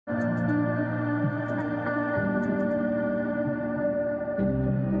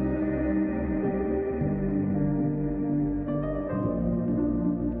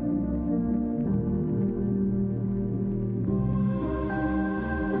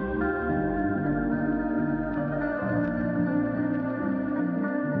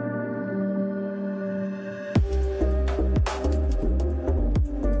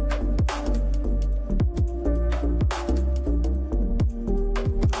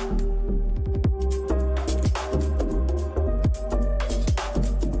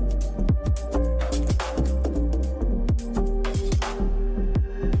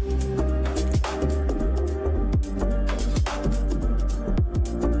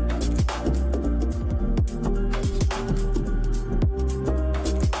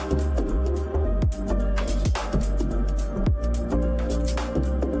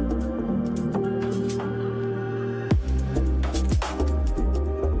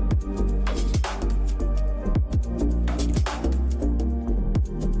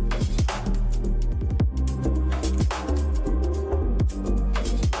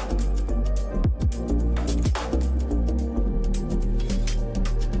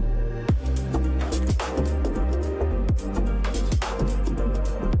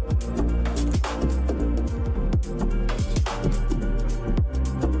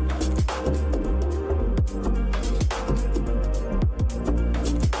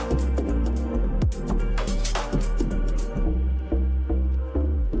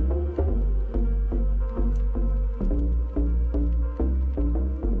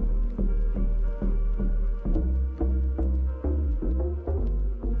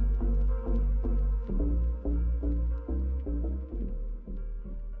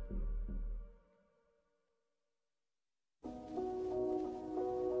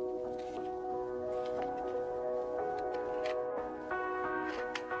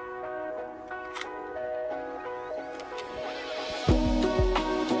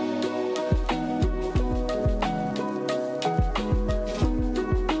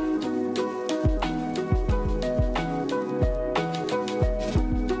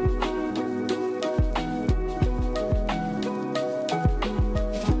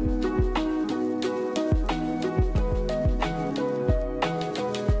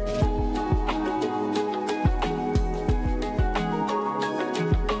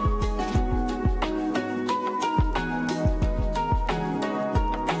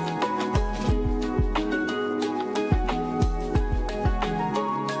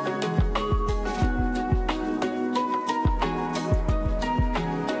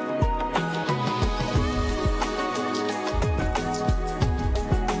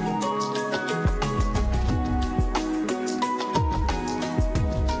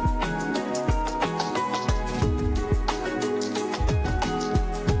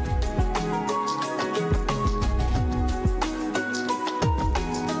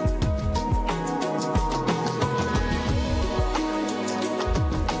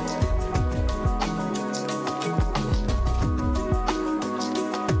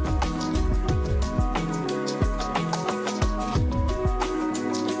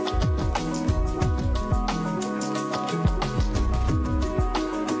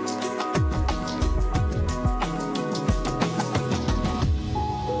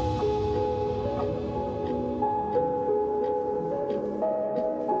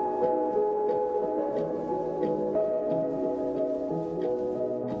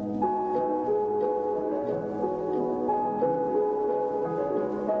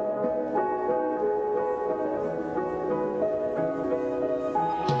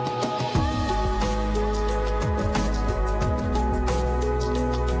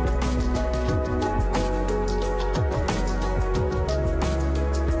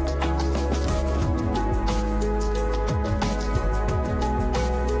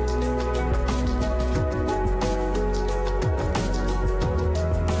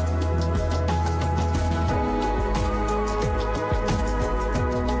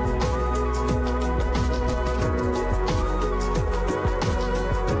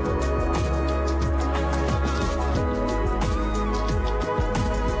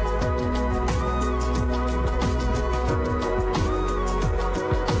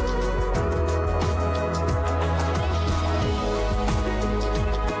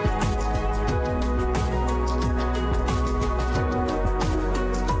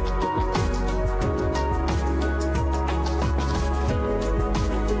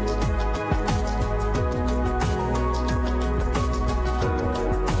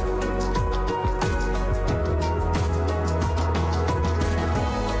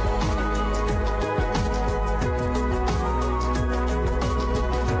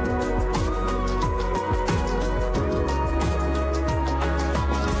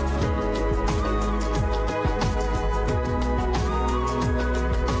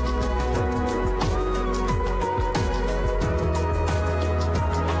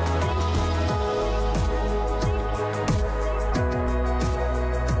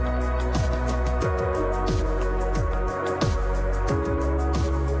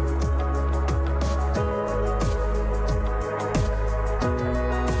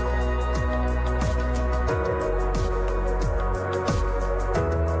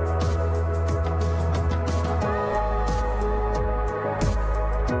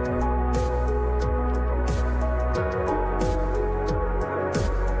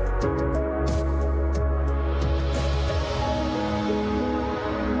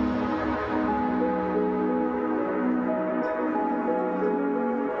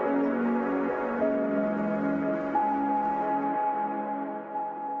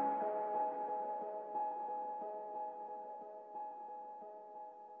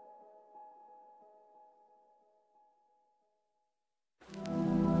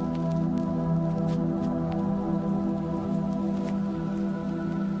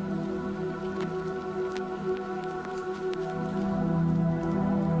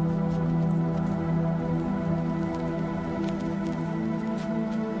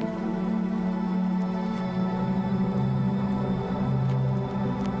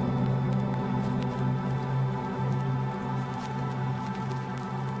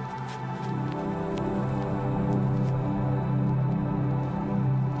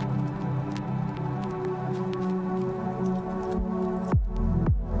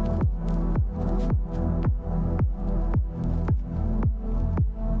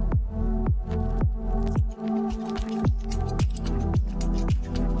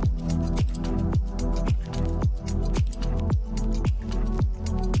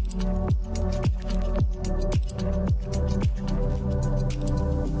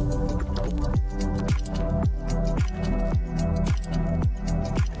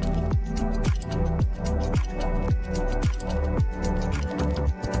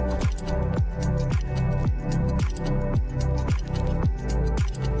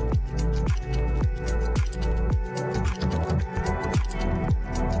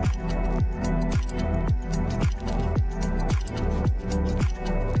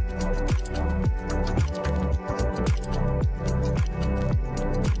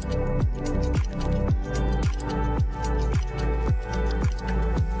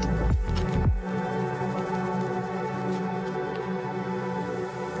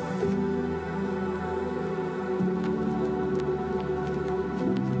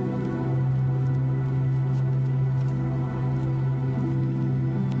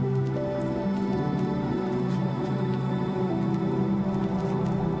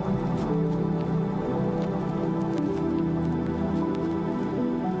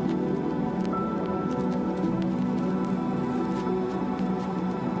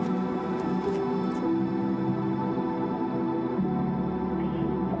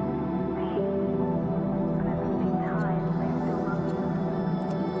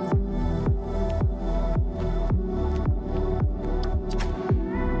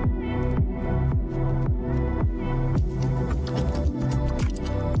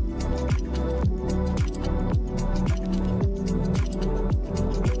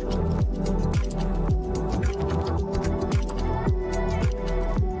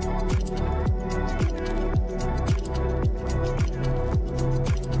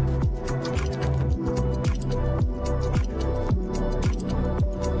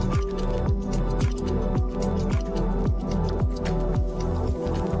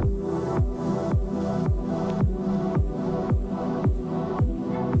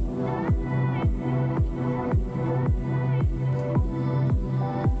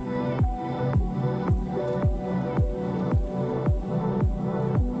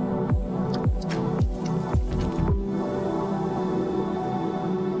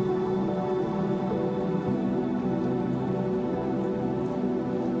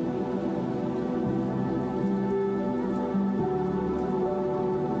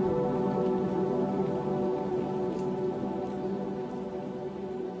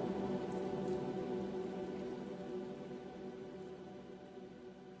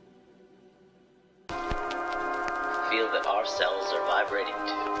that our cells are vibrating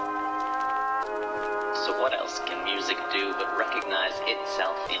to. So what else can music do but recognize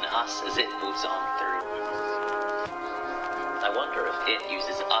itself in us as it moves on through? I wonder if it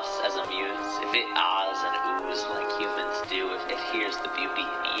uses us as a muse, if it ahs and oohs like humans do, if it hears the beauty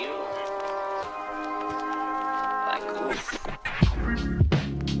in you. Like oof.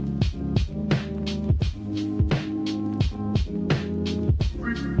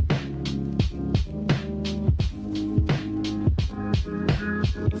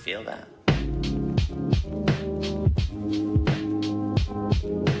 You feel that?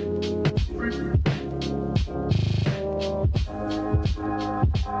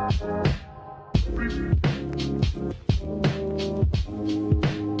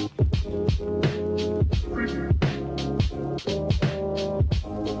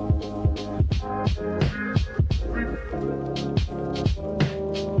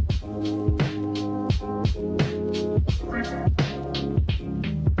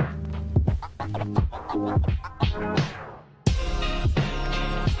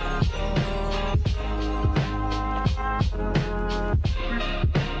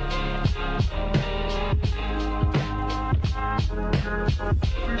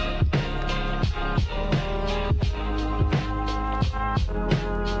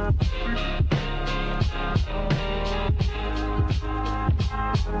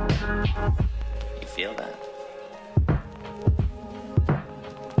 You feel that?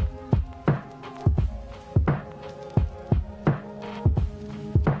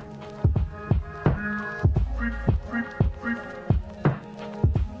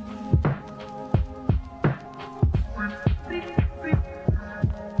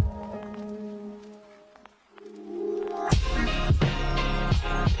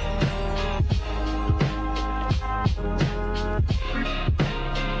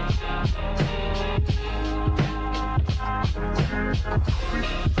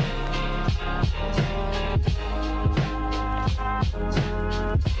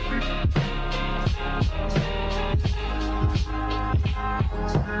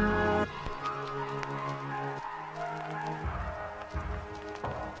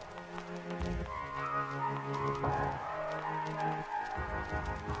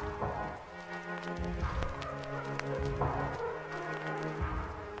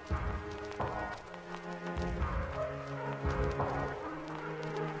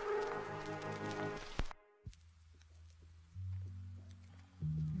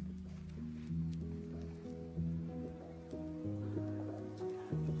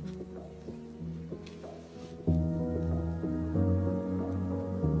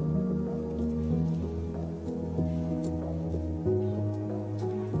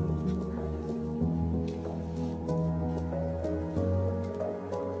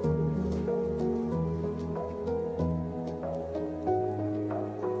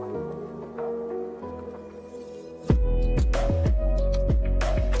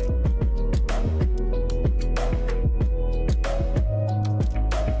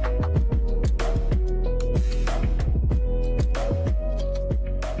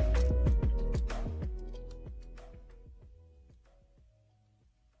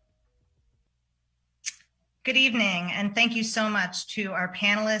 Good evening, and thank you so much to our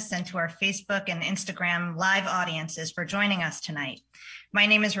panelists and to our Facebook and Instagram live audiences for joining us tonight. My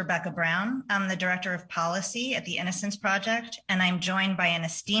name is Rebecca Brown. I'm the Director of Policy at the Innocence Project, and I'm joined by an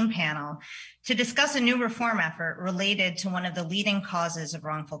esteemed panel to discuss a new reform effort related to one of the leading causes of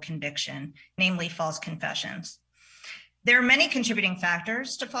wrongful conviction, namely false confessions. There are many contributing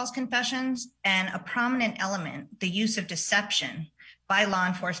factors to false confessions, and a prominent element, the use of deception by law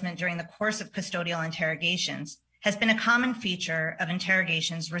enforcement during the course of custodial interrogations, has been a common feature of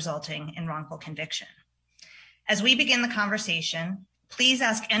interrogations resulting in wrongful conviction. As we begin the conversation, please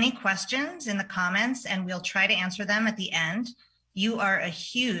ask any questions in the comments and we'll try to answer them at the end. You are a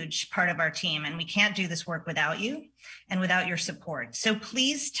huge part of our team and we can't do this work without you and without your support. So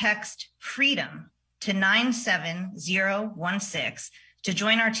please text FREEDOM to 97016 to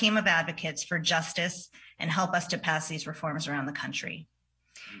join our team of advocates for justice and help us to pass these reforms around the country.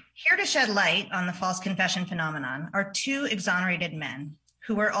 Here to shed light on the false confession phenomenon are two exonerated men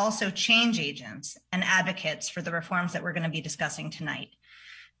who were also change agents and advocates for the reforms that we're going to be discussing tonight.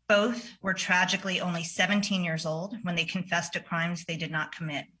 Both were tragically only 17 years old when they confessed to crimes they did not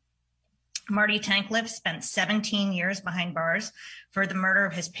commit. Marty Tankleff spent 17 years behind bars for the murder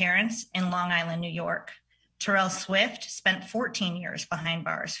of his parents in Long Island, New York. Terrell Swift spent 14 years behind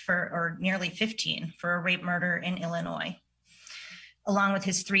bars or nearly 15 for a rape murder in Illinois, along with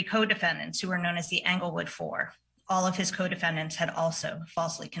his three co-defendants who were known as the Englewood Four. All of his co-defendants had also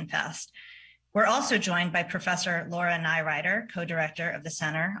falsely confessed. We're also joined by Professor Laura Nirider, co-director of the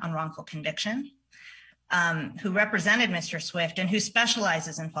Center on Wrongful Conviction, who represented Mr. Swift and who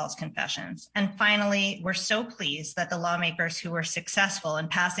specializes in false confessions. And finally, we're so pleased that the lawmakers who were successful in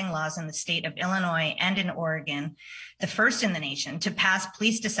passing laws in the state of Illinois and in Oregon, the first in the nation to pass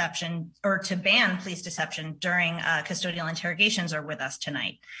police deception or to ban police deception during custodial interrogations, are with us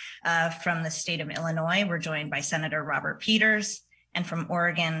tonight. From the state of Illinois, we're joined by Senator Robert Peters, and from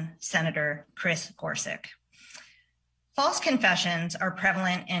Oregon, Senator Chris Gorsuch. False confessions are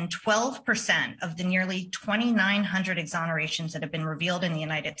prevalent in 12% of the nearly 2,900 exonerations that have been revealed in the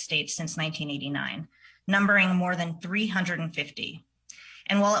United States since 1989, numbering more than 350.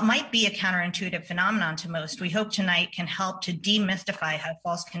 And while it might be a counterintuitive phenomenon to most, we hope tonight can help to demystify how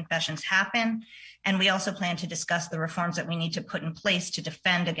false confessions happen. And we also plan to discuss the reforms that we need to put in place to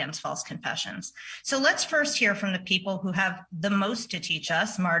defend against false confessions. So let's first hear from the people who have the most to teach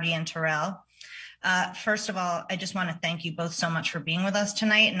us, Marty and Terrell. First of all, I just want to thank you both so much for being with us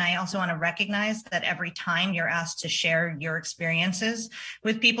tonight. And I also want to recognize that every time you're asked to share your experiences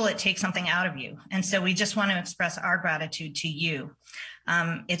with people, it takes something out of you. And so we just want to express our gratitude to you.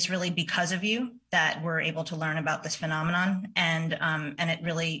 It's really because of you that we're able to learn about this phenomenon. And it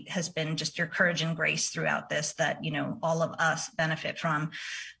really has been just your courage and grace throughout this that, you know, all of us benefit from.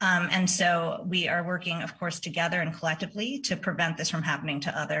 And so we are working, of course, together and collectively to prevent this from happening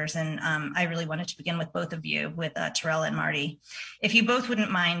to others. And I really wanted to begin with both of you, with Terrell and Marty. If you both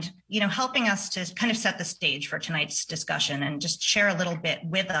wouldn't mind, you know, helping us to kind of set the stage for tonight's discussion and just share a little bit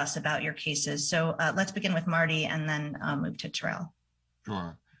with us about your cases. So let's begin with Marty and then move to Terrell.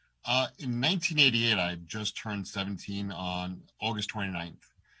 Sure. In 1988, I just turned 17 on August 29th.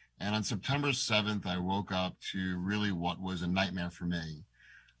 And on September 7th, I woke up to really what was a nightmare for me.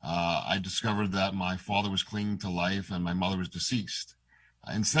 I discovered that my father was clinging to life and my mother was deceased.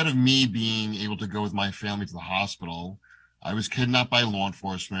 Instead of me being able to go with my family to the hospital, I was kidnapped by law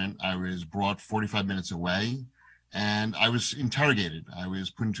enforcement. I was brought 45 minutes away and I was interrogated. I was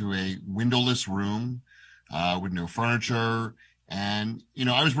put into a windowless room with no furniture. And, you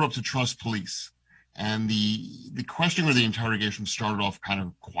know, I was brought up to trust police. And the questioning or the interrogation started off kind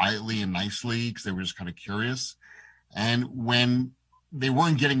of quietly and nicely because they were just kind of curious. And when they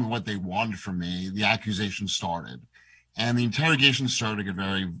weren't getting what they wanted from me, the accusation started. And the interrogation started to get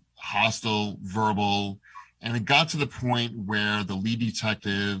very hostile, verbal. And it got to the point where the lead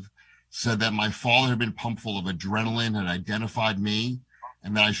detective said that my father had been pumped full of adrenaline, had identified me,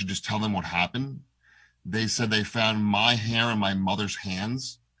 and that I should just tell them what happened. They said they found my hair in my mother's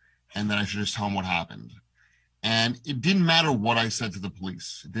hands and that I should just tell them what happened. And it didn't matter what I said to the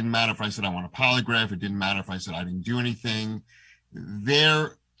police. It didn't matter if I said I want a polygraph. It didn't matter if I said I didn't do anything.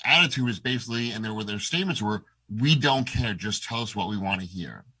 Their attitude was basically, and their statements were, we don't care, just tell us what we want to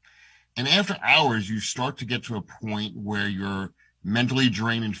hear. And after hours, you start to get to a point where you're mentally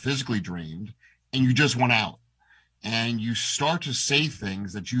drained and physically drained, and you just want out. And you start to say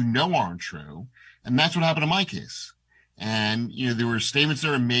things that you know aren't true. And that's what happened in my case. And, you know, there were statements that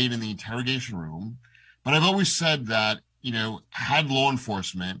were made in the interrogation room, but I've always said that, you know, had law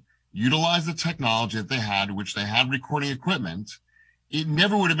enforcement utilized the technology that they had, which they had recording equipment, it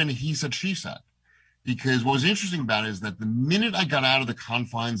never would have been a he said, she said. Because what was interesting about it is that the minute I got out of the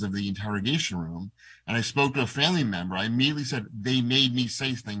confines of the interrogation room and I spoke to a family member, I immediately said, they made me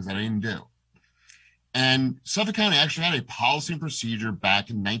say things that I didn't do. And Suffolk County actually had a policy and procedure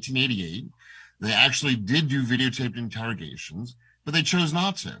back in 1988. They actually did do videotaped interrogations, but they chose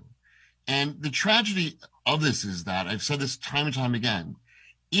not to. And the tragedy of this is that, I've said this time and time again,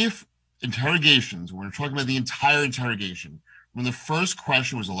 if interrogations, we're talking about the entire interrogation, when the first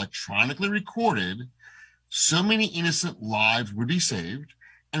question was electronically recorded, so many innocent lives would be saved.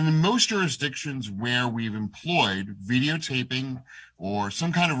 And in most jurisdictions where we've employed videotaping or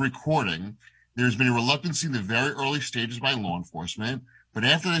some kind of recording, there's been a reluctancy in the very early stages by law enforcement. But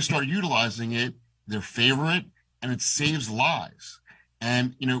after they start utilizing it, they favor it, and it saves lives.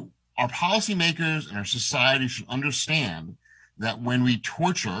 And, you know, our policymakers and our society should understand that when we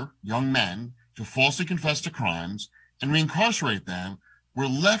torture young men to falsely confess to crimes and we incarcerate them, we're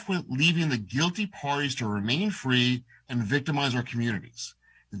left with leaving the guilty parties to remain free and victimize our communities.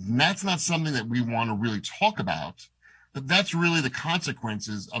 And that's not something that we want to really talk about, but that's really the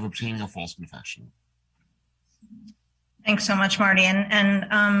consequences of obtaining a false confession. Thanks so much, Marty. And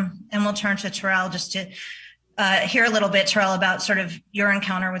we'll turn to Terrell just to hear a little bit, Terrell, about sort of your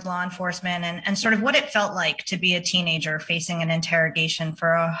encounter with law enforcement and sort of what it felt like to be a teenager facing an interrogation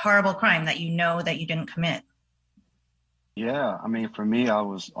for a horrible crime that you know that you didn't commit. Yeah, I mean, for me, I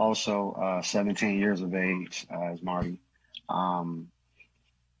was also 17 years of age as Marty.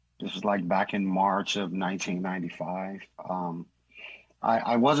 This was like back in March of 1995.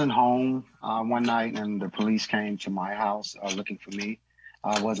 I wasn't home one night, and the police came to my house looking for me.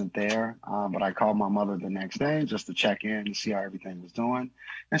 I wasn't there, but I called my mother the next day just to check in and see how everything was doing.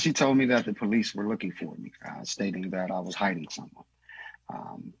 And she told me that the police were looking for me, stating that I was hiding someone.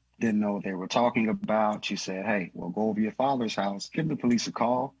 Didn't know what they were talking about. She said, hey, well, go over your father's house, give the police a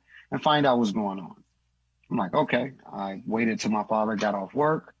call, and find out what's going on. I'm like, okay. I waited till my father got off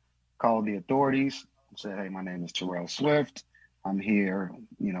work, called the authorities, said, hey, my name is Terrell Swift. I'm here,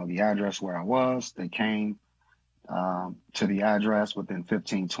 the address where I was. They came to the address within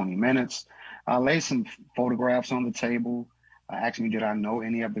 15, 20 minutes. I laid some photographs on the table. Asked me, did I know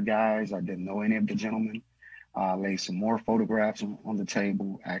any of the guys? I didn't know any of the gentlemen. Laid some more photographs on the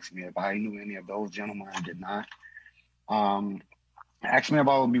table. Asked me if I knew any of those gentlemen. I did not. Asked me if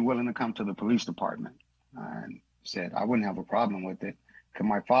I would be willing to come to the police department. And said I wouldn't have a problem with it. Could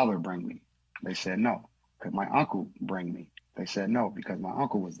my father bring me? They said no. Could my uncle bring me? They said no, because my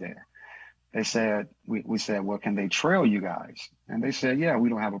uncle was there. They said, we said, well, can they trail you guys? And they said, yeah, we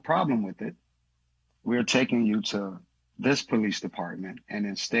don't have a problem with it. We're taking you to this police department, and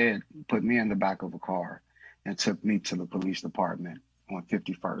instead put me in the back of a car and took me to the police department on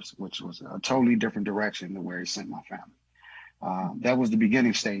 51st, which was a totally different direction than where he sent my family. That was the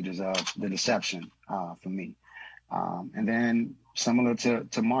beginning stages of the deception for me. And then similar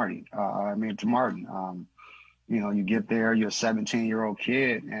to Martin, you get there, you're a 17-year-old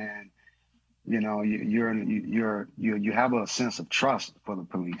kid, and you have a sense of trust for the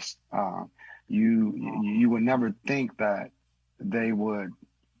police. You would never think that they would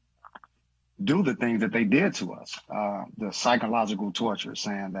do the things that they did to us. The psychological torture,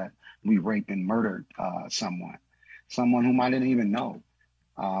 saying that we raped and murdered someone whom I didn't even know,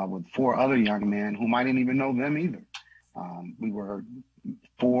 with 4 other young men whom I didn't even know them either. We were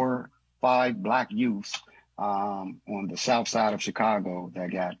 4, 5 black youths on the south side of Chicago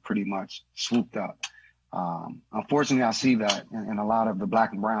that got pretty much swooped up. Unfortunately, I see that in a lot of the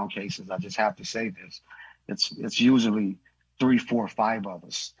black and brown cases. I just have to say this. It's usually 3, 4, 5 of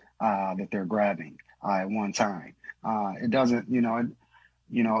us that they're grabbing at one time. It doesn't,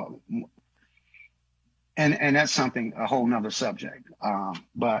 and that's something, a whole nother subject.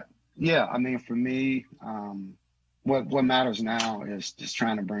 But yeah, I mean, for me, what matters now is just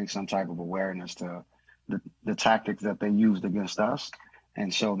trying to bring some type of awareness to the tactics that they used against us,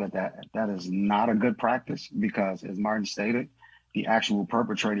 and show that is not a good practice, because, as Martin stated, the actual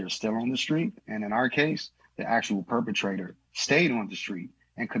perpetrator is still on the street. And in our case, the actual perpetrator stayed on the street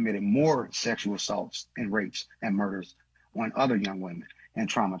and committed more sexual assaults and rapes and murders on other young women and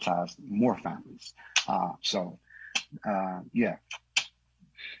traumatized more families. Yeah.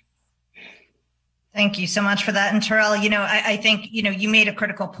 Thank you so much for that. And Terrell, I think, you made a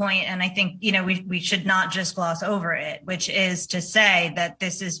critical point, and I think, we should not just gloss over it, which is to say that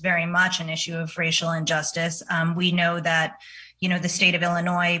this is very much an issue of racial injustice. We know that, the state of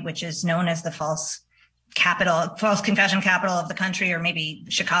Illinois, which is known as the false confession capital of the country, or maybe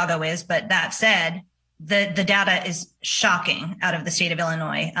Chicago is, but that said, the data is shocking out of the state of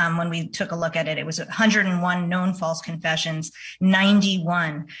Illinois. When we took a look at it, it was 101 known false confessions,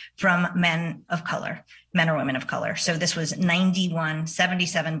 91 from men or women of color. So this was 91,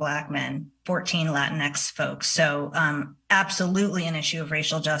 77 Black men, 14 Latinx folks. So absolutely an issue of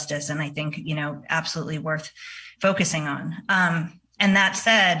racial justice. And I think, absolutely worth focusing on. And that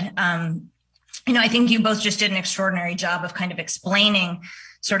said, I think you both just did an extraordinary job of kind of explaining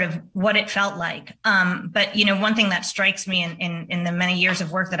sort of what it felt like. But, one thing that strikes me in the many years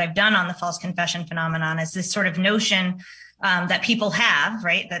of work that I've done on the false confession phenomenon is this sort of notion that people have,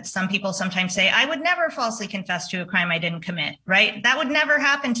 right? That some people sometimes say, I would never falsely confess to a crime I didn't commit, right? That would never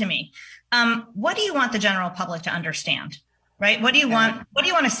happen to me. What do you want the general public to understand, right? What do you want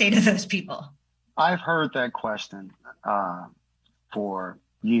to say to those people? I've heard that question for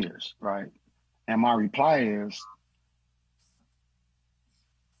years, right? And my reply is,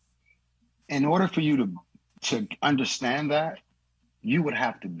 in order for you to understand that, you would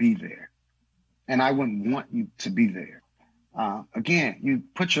have to be there. And I wouldn't want you to be there. Again, you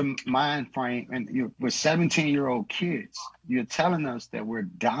put your mind frame, and we're 17-year-old kids. You're telling us that we're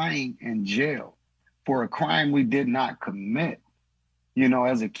dying in jail for a crime we did not commit,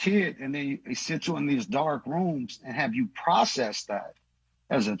 as a kid. And then they sit you in these dark rooms and have you process that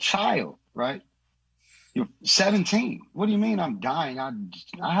as a child, right? You're 17. What do you mean I'm dying? I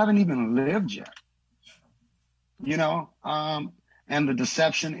haven't even lived yet. And the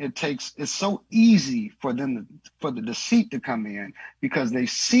deception, it's so easy for the deceit to come in, because they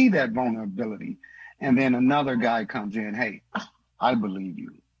see that vulnerability. And then another guy comes in, hey, I believe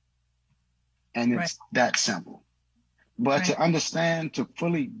you. And it's that simple. But to understand, to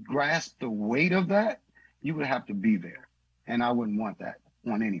fully grasp the weight of that, you would have to be there. And I wouldn't want that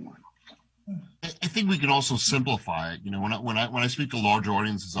on anyone. I think we can also simplify it. You know, when I speak to large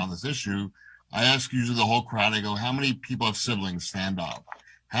audiences on this issue, I ask usually the whole crowd, I go, how many people have siblings? Stand up.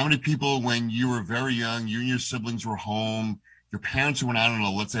 How many people, when you were very young, you and your siblings were home, your parents went out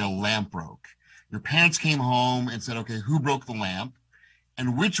and let's say a lamp broke. Your parents came home and said, okay, who broke the lamp?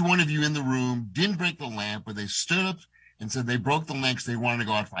 And which one of you in the room didn't break the lamp, but they stood up and said they broke the lamp because they wanted to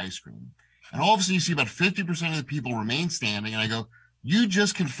go out for ice cream? And all of a sudden you see about 50% of the people remain standing. And I go, you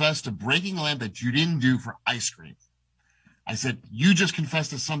just confessed to breaking a lamp that you didn't do for ice cream. I said, you just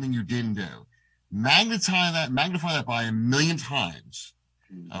confessed to something you didn't do. Magnify that by 1 million times.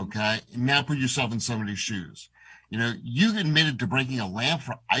 Okay. And now put yourself in somebody's shoes. You know, you admitted to breaking a lamp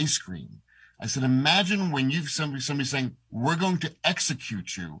for ice cream. I said, imagine when you've somebody saying, we're going to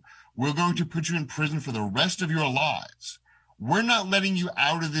execute you. We're going to put you in prison for the rest of your lives. We're not letting you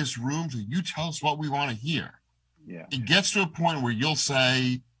out of this room till you tell us what we want to hear. Yeah. It gets to a point where you'll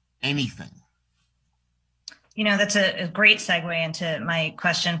say anything. You know, that's a great segue into my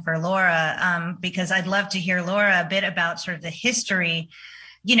question for Laura, because I'd love to hear, Laura, a bit about sort of the history,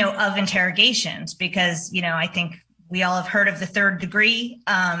 you know, of interrogations, because, you know, I think we all have heard of the third degree,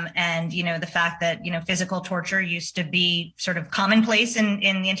 and, you know, the fact that, you know, physical torture used to be sort of commonplace in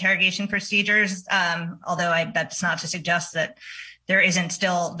the interrogation procedures, although that's not to suggest that there aren't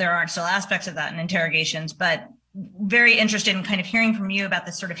still aspects of that in interrogations, but very interested in kind of hearing from you about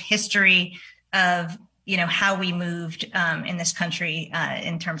the sort of history of, you know, how we moved in this country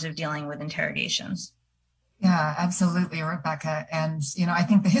in terms of dealing with interrogations. Yeah, absolutely, Rebecca. And, you know, I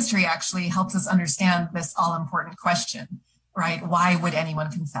think the history actually helps us understand this all-important question, right? Why would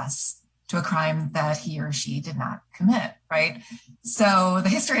anyone confess to a crime that he or she did not commit, right? So the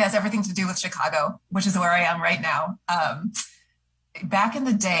history has everything to do with Chicago, which is where I am right now. Back in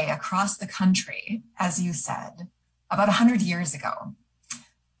the day, across the country, as you said, about 100 years ago,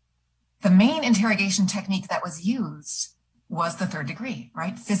 the main interrogation technique that was used was the third degree,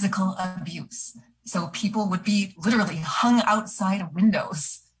 right? Physical abuse. So people would be literally hung outside of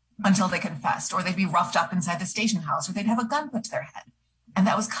windows until they confessed, or they'd be roughed up inside the station house, or they'd have a gun put to their head. And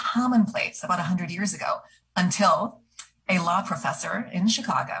that was commonplace about 100 years ago, until a law professor in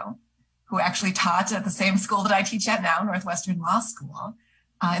Chicago, who actually taught at the same school that I teach at now, Northwestern Law School,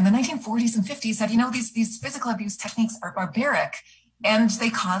 in the 1940s and 50s said, you know, these physical abuse techniques are barbaric and they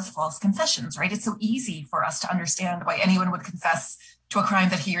cause false confessions, right? It's so easy for us to understand why anyone would confess to a crime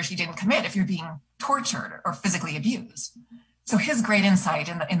that he or she didn't commit if you're being tortured or physically abused. So his great insight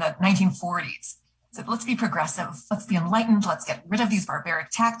in the 1940s said, let's be progressive, let's be enlightened, let's get rid of these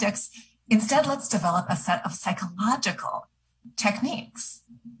barbaric tactics. Instead, let's develop a set of psychological techniques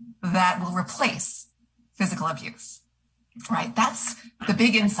that will replace physical abuse, right? That's the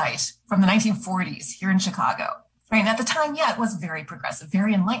big insight from the 1940s here in Chicago, right? And at the time, yeah, it was very progressive,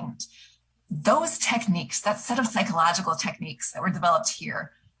 very enlightened. Those techniques, that set of psychological techniques that were developed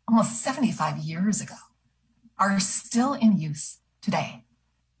here almost 75 years ago, are still in use today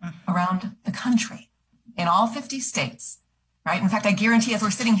around the country, in all 50 states, right? In fact, I guarantee, as we're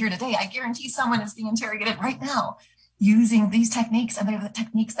sitting here today, I guarantee someone is being interrogated right now using these techniques, and they're the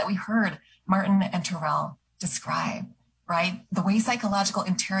techniques that we heard Martin and Terrell describe, right? The way psychological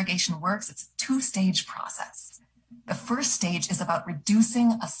interrogation works, it's a two-stage process. The first stage is about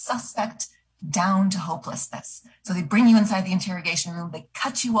reducing a suspect down to hopelessness. So they bring you inside the interrogation room, they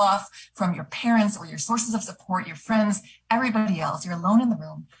cut you off from your parents or your sources of support, your friends, everybody else. You're alone in the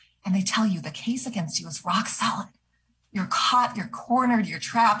room, and they tell you the case against you is rock solid. You're caught, you're cornered, you're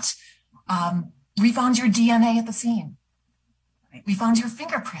trapped. We found your DNA at the scene. We found your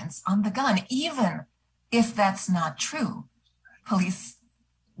fingerprints on the gun. Even if that's not true, police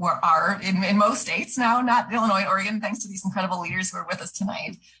are in most states now, not Illinois, Oregon, thanks to these incredible leaders who are with us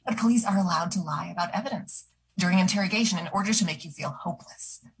tonight, but police are allowed to lie about evidence during interrogation in order to make you feel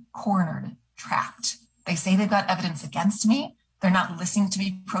hopeless, cornered, trapped. They say they've got evidence against me. They're not listening to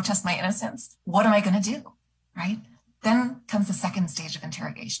me protest my innocence. What am I going to do, right? Then comes the second stage of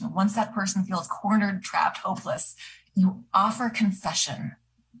interrogation. Once that person feels cornered, trapped, hopeless, you offer confession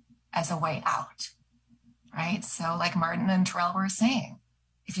as a way out, right? So like Martin and Terrell were saying,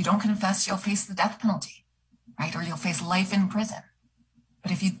 if you don't confess, you'll face the death penalty, right? Or you'll face life in prison.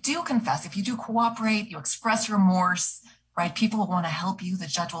 But if you do confess, if you do cooperate, you express remorse, right? People will want to help you. The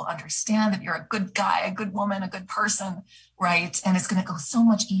judge will understand that you're a good guy, a good woman, a good person, right? And it's going to go so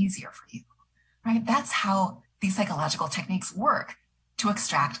much easier for you, right? That's how these psychological techniques work to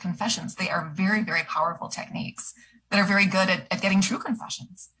extract confessions. They are very, very powerful techniques that are very good at getting true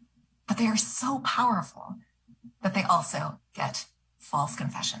confessions. but they are so powerful that they also get false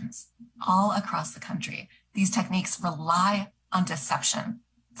confessions all across the country. These techniques rely on deception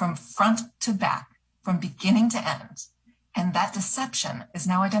from front to back, from beginning to end. And that deception is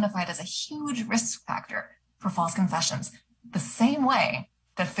now identified as a huge risk factor for false confessions, the same way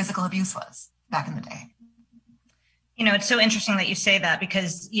that physical abuse was back in the day. You know, it's so interesting that you say that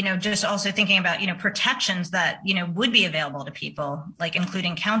because, you know, just also thinking about, you know, protections that, you know, would be available to people, like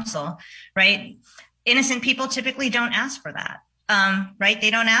including counsel, right? Innocent people typically don't ask for that, right? They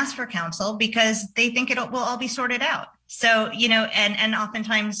don't ask for counsel because they think it will all be sorted out. So, you know, and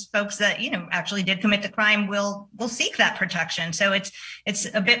oftentimes folks that, you know, actually did commit the crime will seek that protection. So it's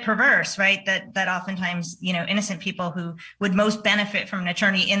a bit perverse, right? That oftentimes, you know, innocent people who would most benefit from an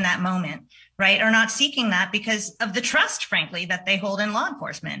attorney in that moment, right, are not seeking that because of the trust, frankly, that they hold in law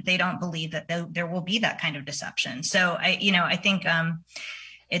enforcement. They don't believe that there will be that kind of deception. So I think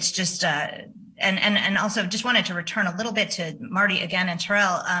it's just and also just wanted to return a little bit to Marty again and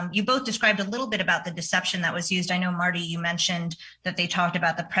Terrell. You both described a little bit about the deception that was used. I know, Marty, you mentioned that they talked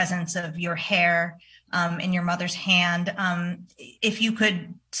about the presence of your hair in your mother's hand. If you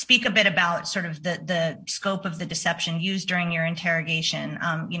could speak a bit about sort of the scope of the deception used during your interrogation,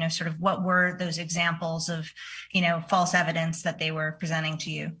 you know, sort of what were those examples of, you know, false evidence that they were presenting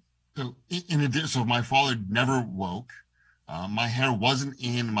to you? So in addition, so my father never woke. My hair wasn't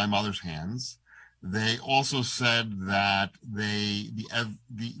in my mother's hands. They also said that the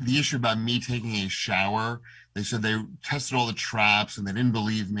issue about me taking a shower, they said they tested all the traps and they didn't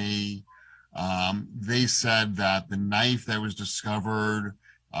believe me. They said that the knife that was discovered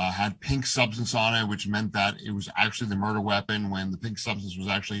had pink substance on it, which meant that it was actually the murder weapon when the pink substance was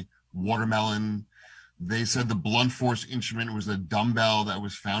actually watermelon. They said the blunt force instrument was a dumbbell that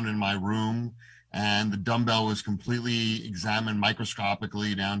was found in my room. And the dumbbell was completely examined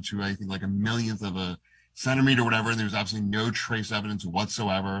microscopically down to, I think, like a millionth of a centimeter or whatever. And there's absolutely no trace evidence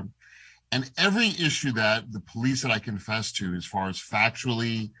whatsoever. And every issue that the police that I confessed to, as far as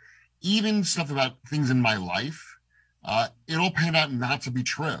factually, even stuff about things in my life, it all panned out not to be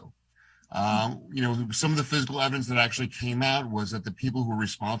true. You know, some of the physical evidence that actually came out was that the people who were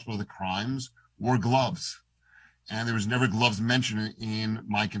responsible for the crimes wore gloves. And there was never gloves mentioned in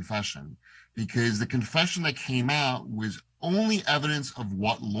my confession, because the confession that came out was only evidence of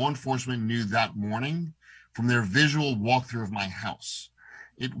what law enforcement knew that morning from their visual walkthrough of my house.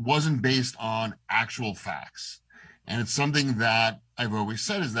 It wasn't based on actual facts. And it's something that I've always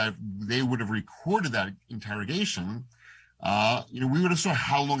said is that if they would have recorded that interrogation, you know, we would have saw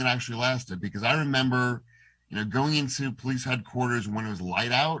how long it actually lasted. Because I remember, you know, going into police headquarters when it was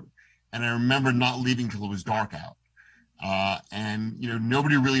light out, and I remember not leaving till it was dark out. And, you know,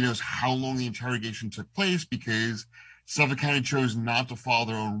 nobody really knows how long the interrogation took place because Suffolk County chose not to follow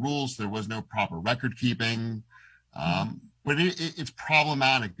their own rules. There was no proper record keeping. But it's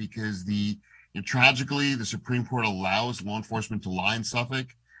problematic because tragically, the Supreme Court allows law enforcement to lie in Suffolk,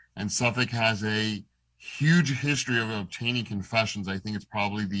 and Suffolk has a huge history of obtaining confessions. I think it's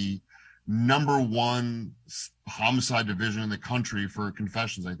probably the #1 homicide division in the country for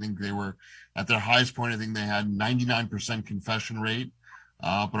confessions. I think they were at their highest point. I think they had 99% confession rate,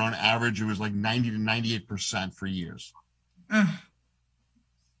 but on average, it was like 90 to 98% for years.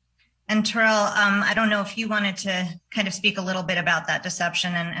 And Terrell, I don't know if you wanted to kind of speak a little bit about that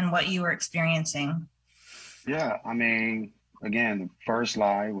deception and what you were experiencing. Yeah, I mean, again, the first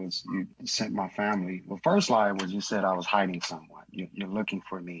lie was you sent my family. Well, first lie was you said I was hiding someone. You're looking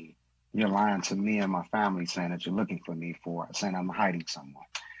for me. You're lying to me and my family saying that you're looking for me saying I'm hiding someone,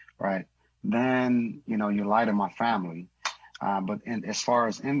 right? Then, you know, you lie to my family. But as far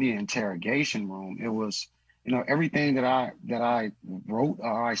as in the interrogation room, it was, you know, everything that I wrote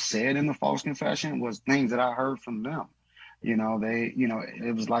or I said in the false confession was things that I heard from them. You know,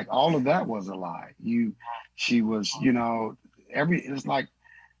 it was like all of that was a lie. She was, you know, it's like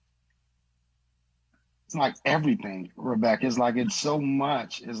everything, Rebecca. It's like it's so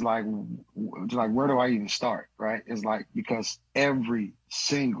much. It's like where do I even start, right? It's like because every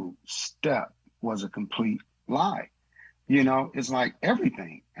single step was a complete lie. You know, it's like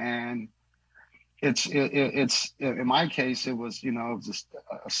everything, and it's in my case it was, you know, just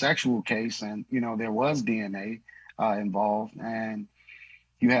a sexual case, and you know there was DNA involved, and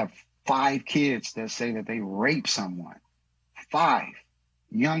you have 5 kids that say that they raped someone, 5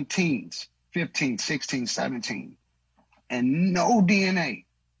 young teens. 15, 16, 17, and no DNA.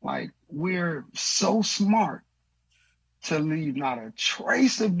 Like, we're so smart to leave not a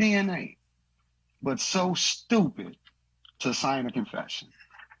trace of DNA, but so stupid to sign a confession.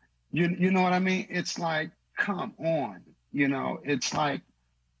 You know what I mean? It's like, come on, you know, it's like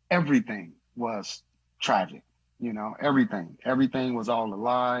everything was tragic. You know, everything was all a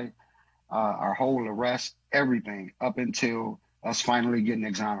lie. Our whole arrest, everything up until us finally getting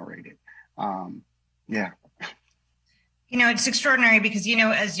exonerated. Yeah. You know, it's extraordinary because, you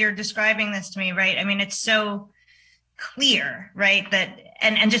know, as you're describing this to me, right? I mean, it's so clear, right? That,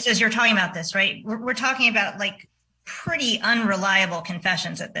 and just as you're talking about this, right? We're talking about like pretty unreliable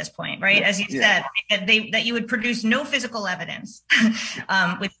confessions at this point, right? As you said, that you would produce no physical evidence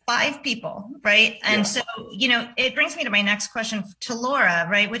with 5 people, right? And so, you know, it brings me to my next question to Laura,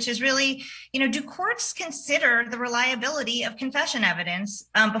 right? Which is really, you know, do courts consider the reliability of confession evidence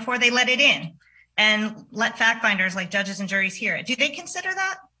before they let it in and let fact finders like judges and juries hear it? Do they consider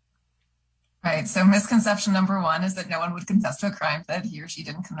that? Right. So misconception number 1 is that no one would confess to a crime that he or she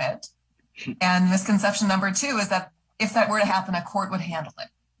didn't commit. And misconception number 2 is that if that were to happen, a court would handle it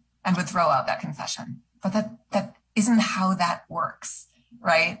and would throw out that confession. But that isn't how that works,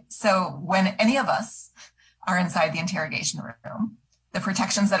 right? So when any of us are inside the interrogation room, the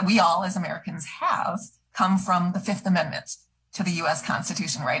protections that we all as Americans have come from the 5th Amendment to the US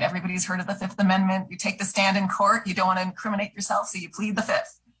Constitution, right? Everybody's heard of the 5th Amendment. You take the stand in court, you don't want to incriminate yourself, so you plead the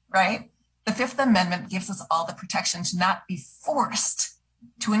 5th, right? The 5th Amendment gives us all the protection to not be forced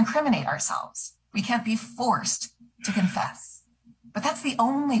to incriminate ourselves. We can't be forced to confess. But that's the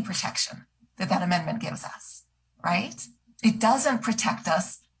only protection that that amendment gives us, right? It doesn't protect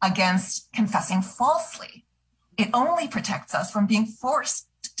us against confessing falsely. It only protects us from being forced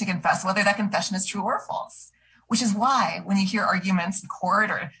to confess, whether that confession is true or false, which is why when you hear arguments in court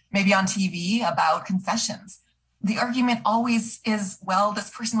or maybe on TV about confessions, the argument always is, well,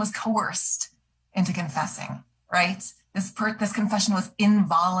 this person was coerced into confessing, right? This confession was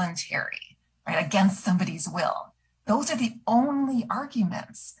involuntary, right, against somebody's will. Those are the only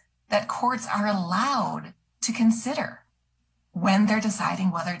arguments that courts are allowed to consider when they're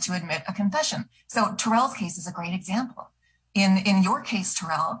deciding whether to admit a confession. So Terrell's case is a great example. In your case,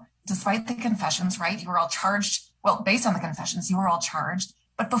 Terrell, despite the confessions, right, you were all charged, well, based on the confessions, you were all charged,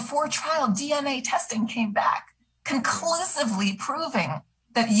 but before trial, DNA testing came back, conclusively proving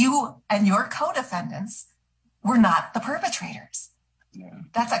that you and your co-defendants were not the perpetrators. Yeah.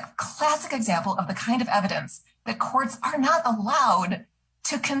 That's a classic example of the kind of evidence that courts are not allowed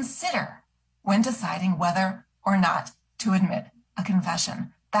to consider when deciding whether or not to admit a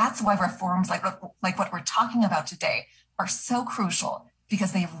confession. That's why reforms like what we're talking about today are so crucial,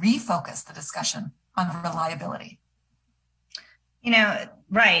 because they refocus the discussion on reliability. You know,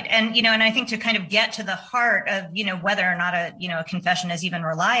 right. And, you know, and I think to kind of get to the heart of, you know, whether or not a confession is even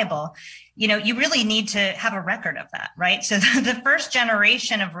reliable, you know, you really need to have a record of that, right? So the first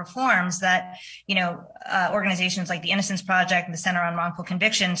generation of reforms that, you know, organizations like the Innocence Project and the Center on Wrongful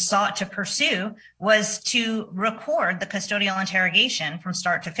Conviction sought to pursue was to record the custodial interrogation from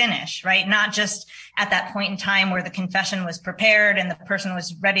start to finish, right? Not just at that point in time where the confession was prepared and the person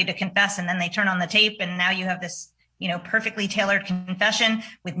was ready to confess and then they turn on the tape and now you have this, you know, perfectly tailored confession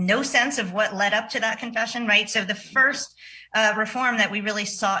with no sense of what led up to that confession, right? So the first reform that we really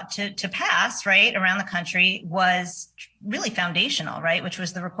sought to pass, right, around the country was really foundational, right, which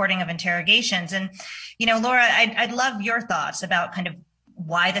was the recording of interrogations. And, you know, Laura, I'd love your thoughts about kind of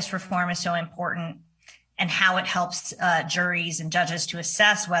why this reform is so important and how it helps juries and judges to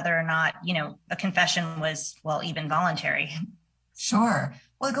assess whether or not, you know, a confession was, well, even voluntary. Sure.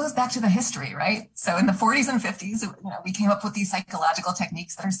 Well, it goes back to the history, right? So in the 40s and 50s, you know, we came up with these psychological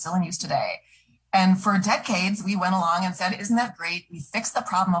techniques that are still in use today. And for decades, we went along and said, isn't that great? We fixed the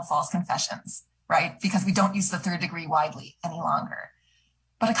problem of false confessions, right? Because we don't use the 3rd degree widely any longer.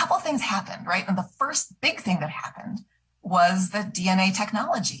 But a couple of things happened, right? And the first big thing that happened was that DNA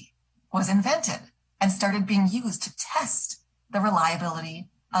technology was invented and started being used to test the reliability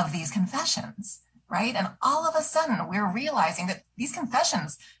of these confessions. Right? And all of a sudden, we're realizing that these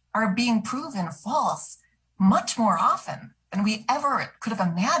confessions are being proven false much more often than we ever could have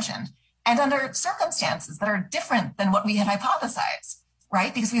imagined, and under circumstances that are different than what we had hypothesized,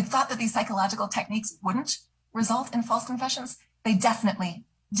 right? Because we had thought that these psychological techniques wouldn't result in false confessions. They definitely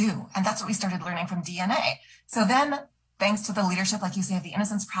do. And that's what we started learning from DNA. So then, thanks to the leadership, like you say, of the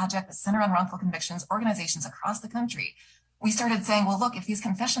Innocence Project, the Center on Wrongful Convictions, organizations across the country, we started saying, well, look, if these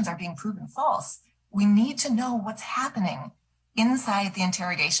confessions are being proven false, we need to know what's happening inside the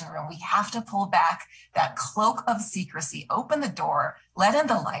interrogation room. We have to pull back that cloak of secrecy, open the door, let in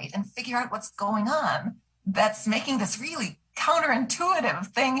the light, and figure out what's going on that's making this really counterintuitive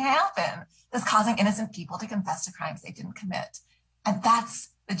thing happen, that's causing innocent people to confess to crimes they didn't commit. And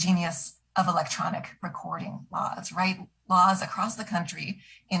that's the genius of electronic recording laws, right? Laws across the country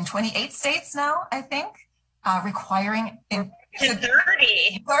in 28 states now, I think, requiring 30.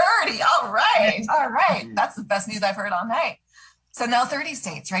 30. All right. That's the best news I've heard all night. So now 30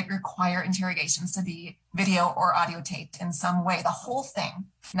 states, right, require interrogations to be video or audio taped in some way, the whole thing,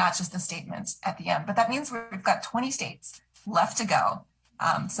 not just the statements at the end. But that means we've got 20 states left to go.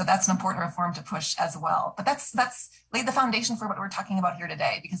 So that's an important reform to push as well. But that's laid the foundation for what we're talking about here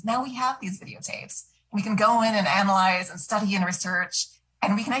today, because now we have these videotapes. We can go in and analyze and study and research,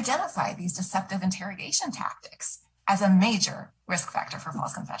 and we can identify these deceptive interrogation tactics as a major risk factor for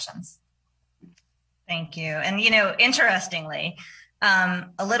false confessions. Thank you. And, interestingly,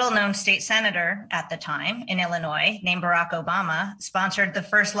 a little known state senator at the time in Illinois named Barack Obama sponsored the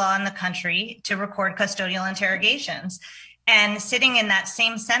first law in the country to record custodial interrogations. And sitting in that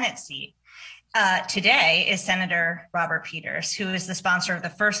same Senate seat today is Senator Robert Peters, who is the sponsor of the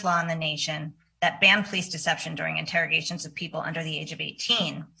first law in the nation that banned police deception during interrogations of people under the age of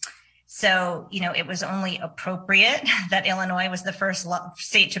 18. So, it was only appropriate that Illinois was the first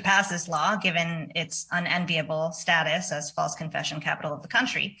state to pass this law, given its unenviable status as false confession capital of the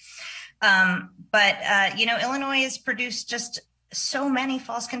country. But Illinois has produced just so many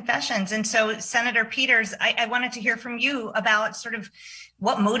false confessions. And so, Senator Peters, I wanted to hear from you about sort of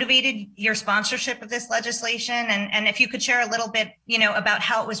what motivated your sponsorship of this legislation, and if you could share a little bit, about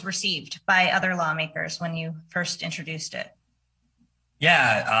how it was received by other lawmakers when you first introduced it.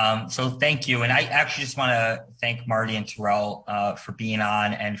 Yeah, so thank you. And I actually just want to thank Marty and Terrell for being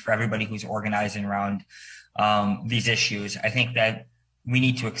on, and for everybody who's organizing around these issues. I think that we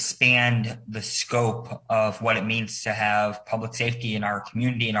need to expand the scope of what it means to have public safety in our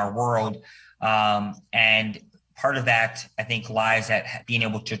community, in our world. And part of that, I think, lies at being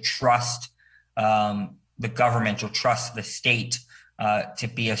able to trust the government or trust the state to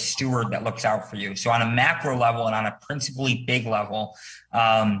be a steward that looks out for you. So on a macro level and on a principally big level,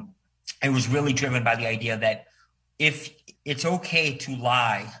 it was really driven by the idea that if it's okay to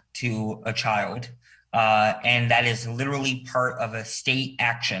lie to a child, and that is literally part of a state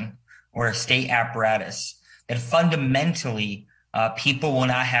action or a state apparatus, that fundamentally people will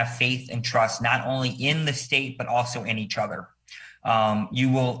not have faith and trust, not only in the state, but also in each other.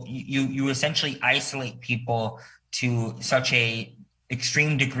 You essentially isolate people to such a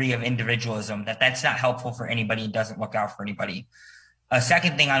extreme degree of individualism that's not helpful for anybody and doesn't look out for anybody. A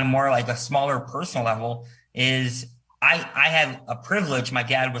second thing on a more like a smaller personal level is I had a privilege. My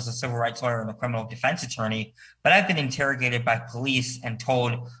dad was a civil rights lawyer and a criminal defense attorney, but I've been interrogated by police and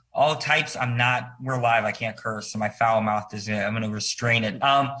told all types. We're live. I can't curse. So my foul mouth I'm going to restrain it.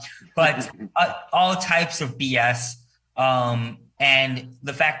 But all types of BS. And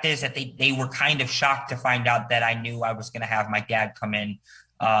the fact is that they were kind of shocked to find out that I knew I was going to have my dad come in,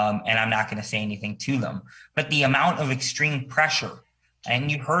 and I'm not going to say anything to them. But the amount of extreme pressure,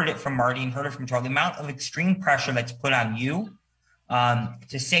 and you heard it from Marty and heard it from Charlie, the amount of extreme pressure that's put on you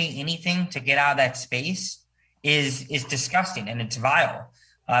to say anything, to get out of that space is disgusting, and it's vile.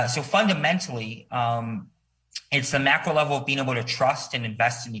 So fundamentally, it's the macro level of being able to trust and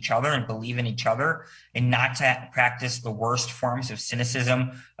invest in each other and believe in each other, and not to practice the worst forms of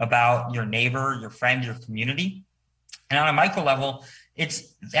cynicism about your neighbor, your friend, your community. And on a micro level,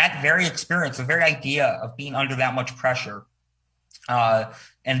 it's that very experience, the very idea of being under that much pressure,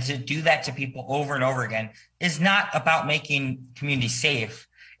 and to do that to people over and over again is not about making communities safe.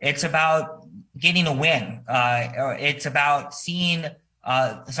 It's about getting a win. It's about seeing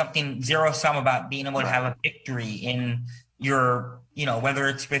something zero sum, about being able to have a victory in your, whether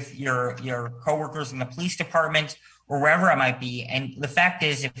it's with your coworkers in the police department or wherever it might be. And the fact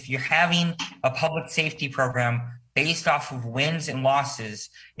is, if you're having a public safety program based off of wins and losses,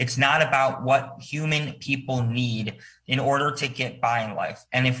 it's not about what human people need in order to get by in life.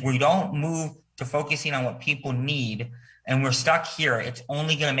 And if we don't move to focusing on what people need, and we're stuck here, it's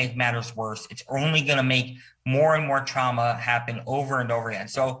only going to make matters worse. It's only going to make more and more trauma happen over and over again.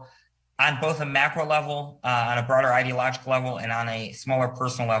 So on both a macro level, on a broader ideological level, and on a smaller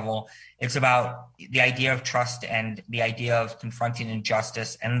personal level, it's about the idea of trust and the idea of confronting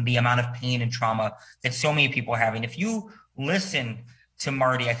injustice and the amount of pain and trauma that so many people are having. If you listen to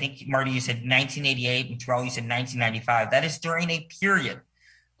Marty, I think, Marty, you said 1988, and Terrell, you said 1995. That is during a period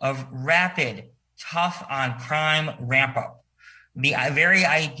of rapid, tough on crime ramp up. The very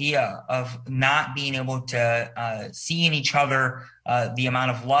idea of not being able to see in each other the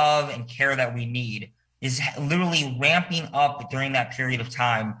amount of love and care that we need is literally ramping up during that period of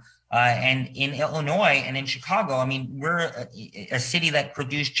time. And in Illinois and in Chicago, I mean, we're a city that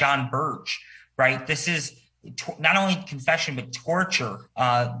produced John Burge, right? This is not only confession, but torture.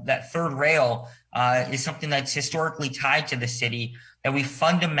 That third rail is something that's historically tied to the city. that we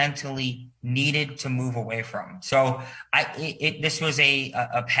fundamentally needed to move away from. So this was a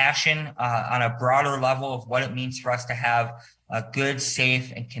passion on a broader level of what it means for us to have good,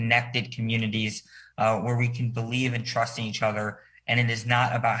 safe, and connected communities where we can believe and trust in each other. And it is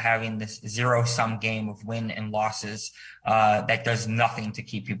not about having this zero-sum game of win and losses that does nothing to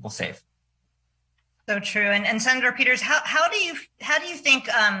keep people safe. So true. And Senator Peters, how do you think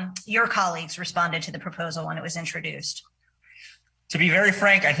your colleagues responded to the proposal when it was introduced? To be very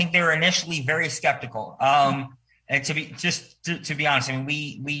frank, I think they were initially very skeptical. And to be honest, I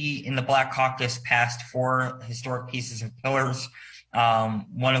mean, we in the Black Caucus passed 4 historic pieces of pillars.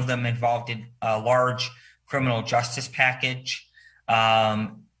 One of them involved a large criminal justice package.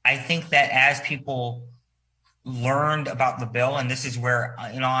 I think that as people learned about the bill, and this is where,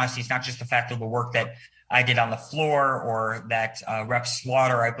 in all honesty, it's not just the fact of the work that I did on the floor or that Rep.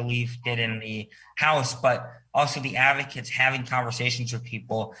 Slaughter, I believe, did in the House, but also the advocates having conversations with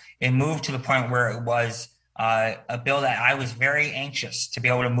people. It moved to the point where it was a bill that I was very anxious to be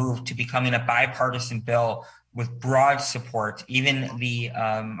able to move to becoming a bipartisan bill with broad support. Even the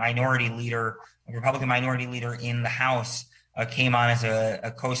Republican minority leader in the House came on as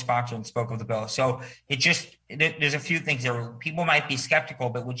a co-sponsor and spoke of the bill. So there's a few things there. People might be skeptical,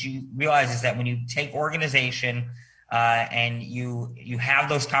 but what you realize is that when you take organization and you have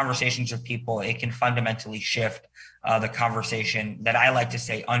those conversations with people, it can fundamentally shift the conversation that I like to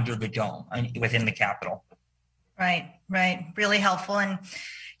say under the dome within the Capitol. Right. Really helpful. And,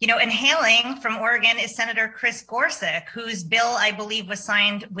 and hailing from Oregon is Senator Chris Gorsuch, whose bill, I believe, was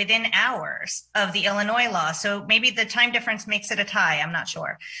signed within hours of the Illinois law. So maybe the time difference makes it a tie. I'm not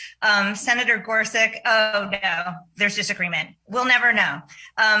sure. Senator Gorsuch, oh, no, there's disagreement. We'll never know.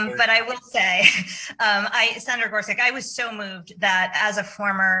 But I will say, Senator Gorsuch, I was so moved that as a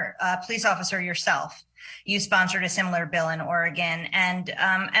former police officer yourself, you sponsored a similar bill in Oregon. And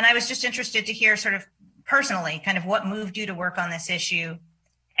I was just interested to hear sort of personally kind of what moved you to work on this issue.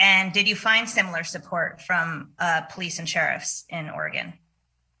 And did you find similar support from police and sheriffs in Oregon?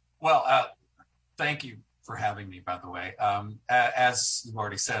 Well, thank you for having me, by the way. As you've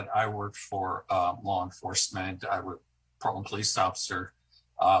already said, I worked for law enforcement. I was a Portland police officer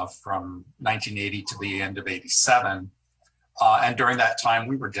from 1980 to the end of 87. And during that time,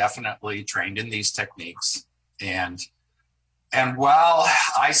 we were definitely trained in these techniques. And while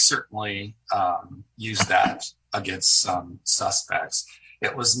I certainly used that against some suspects,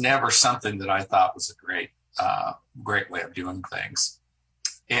 it was never something that I thought was a great way of doing things.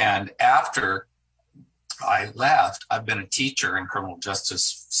 And after I left, I've been a teacher in criminal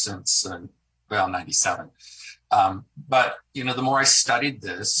justice since 97. But the more I studied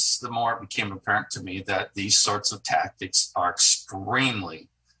this, the more it became apparent to me that these sorts of tactics are extremely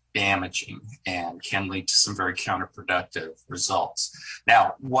damaging and can lead to some very counterproductive results.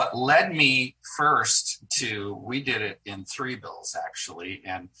 Now, what led me first we did it in 3 bills, actually,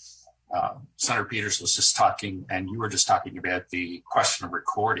 and Senator Peters was just talking, and you were just talking about the question of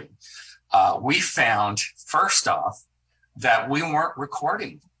recording. We found, first off, that we weren't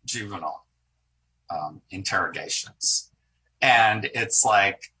recording juvenile interrogations. And it's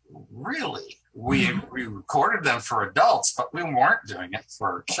like, really? We recorded them for adults, but we weren't doing it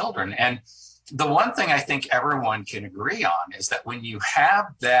for children. And the one thing I think everyone can agree on is that when you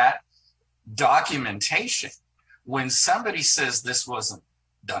have that documentation, when somebody says this wasn't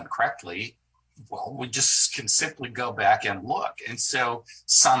done correctly, well, we just can simply go back and look. And so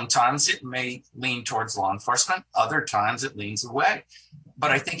sometimes it may lean towards law enforcement, other times it leans away.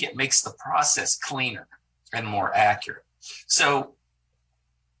 But I think it makes the process cleaner and more accurate. So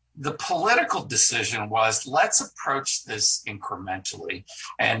the political decision was, let's approach this incrementally.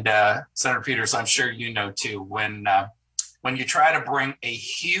 And Senator Peters, I'm sure you know too, when you try to bring a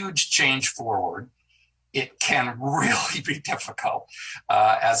huge change forward, it can really be difficult,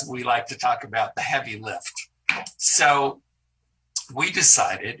 as we like to talk about the heavy lift. So we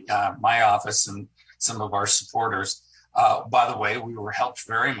decided, my office and some of our supporters, by the way, we were helped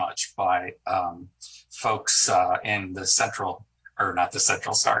very much by folks in the Center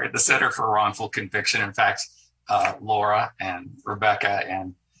for Wrongful Conviction. In fact, Laura and Rebecca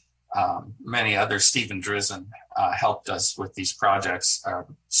and many others, Stephen Drizzen, helped us with these projects.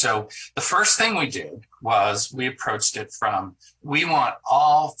 So the first thing we did was we approached it from, we want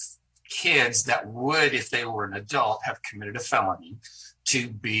all kids that would, if they were an adult, have committed a felony to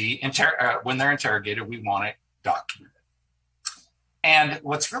be, when they're interrogated, we want it documented. And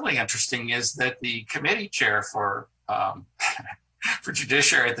what's really interesting is that the committee chair for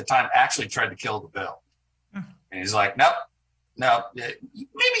Judiciary at the time actually tried to kill the bill. And he's like, nope,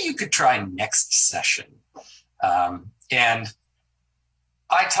 maybe you could try next session. And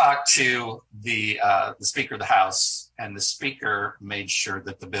I talked to the Speaker of the House, and the Speaker made sure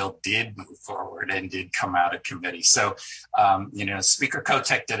that the bill did move forward and did come out of committee. So, Speaker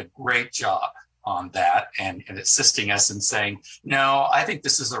Kotek did a great job on that and assisting us in saying, no, I think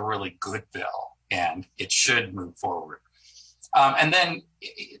this is a really good bill and it should move forward. And then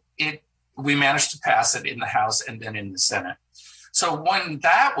we managed to pass it in the House and then in the Senate. So when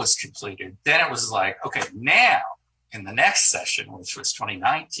that was completed, then it was like, okay, now, in the next session, which was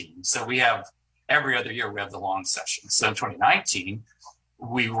 2019. So we have every other year, we have the long session. So in 2019,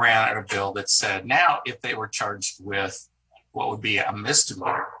 we ran a bill that said, now, if they were charged with what would be a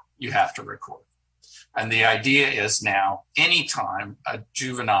misdemeanor, you have to record. And the idea is now, anytime a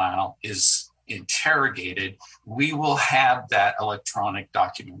juvenile is interrogated, we will have that electronic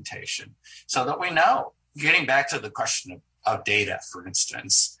documentation so that we know. Getting back to the question of data, for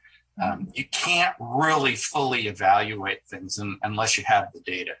instance, you can't really fully evaluate things unless you have the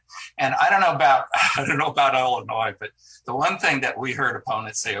data. And I don't know about Illinois, but the one thing that we heard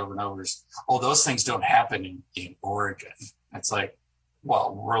opponents say over and over is, oh, those things don't happen in Oregon. It's like,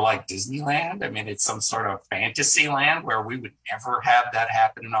 well, we're like Disneyland. I mean, it's some sort of fantasy land where we would never have that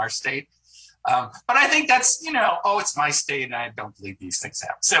happen in our state. But I think that's, it's my state and I don't believe these things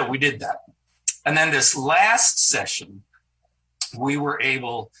happen. So we did that. And then this last session, we were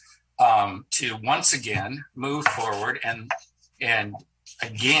able to once again move forward, and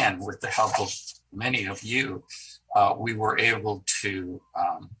again, with the help of many of you, we were able to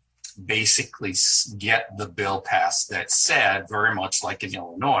basically get the bill passed that said, very much like in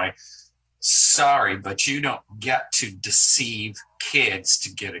Illinois, sorry, but you don't get to deceive kids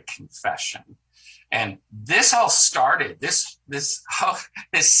to get a confession. And this all started, this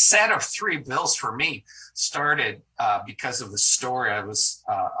set of 3 bills for me started because of the story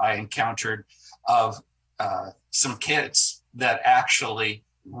I encountered of some kids that actually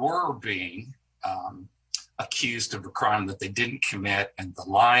were being accused of a crime that they didn't commit, and the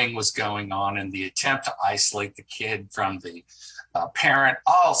lying was going on, and the attempt to isolate the kid from the parent,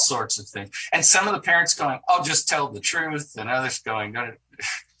 all sorts of things. And some of the parents going, oh, just tell the truth, and others going, no,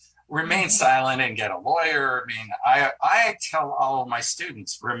 remain silent and get a lawyer. I mean, I tell all of my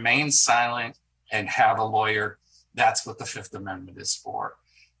students, remain silent and have a lawyer. That's what the Fifth Amendment is for.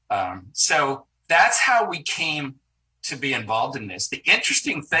 So that's how we came to be involved in this. The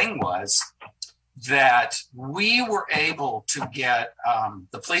interesting thing was that we were able to get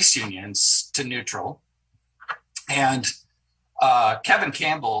the police unions to neutral. And Kevin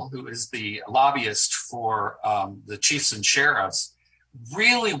Campbell, who is the lobbyist for the chiefs and sheriffs,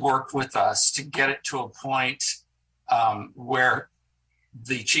 really worked with us to get it to a point where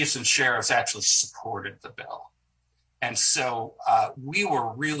the chiefs and sheriffs actually supported the bill. And so we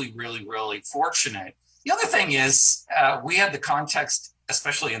were really, really, really fortunate. The other thing is we had the context,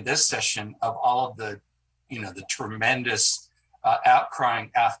 especially in this session, of all of the, the tremendous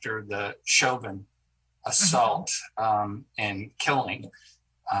outcrying after the Chauvin assault and killing.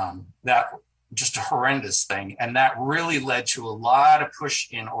 That just a horrendous thing. And that really led to a lot of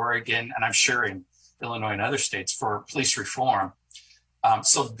push in Oregon, and I'm sure in Illinois and other states, for police reform.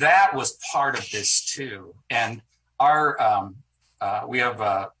 So that was part of this too. And our we have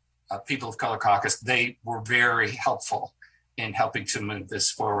a People of Color Caucus. They were very helpful in helping to move this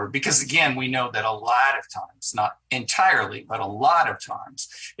forward, because again, we know that a lot of times, not entirely, but a lot of times,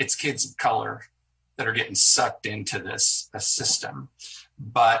 it's kids of color that are getting sucked into this system.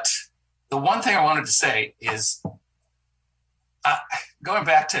 But the one thing I wanted to say is, going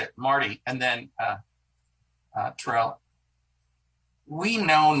back to Marty and then Terrell, we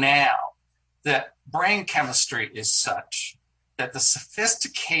know now that brain chemistry is such that the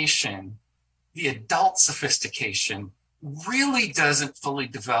sophistication, the adult sophistication, really doesn't fully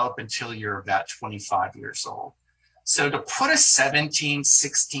develop until you're about 25 years old. So to put a 17,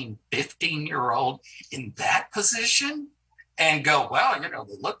 16, 15-year-old in that position and go, well, they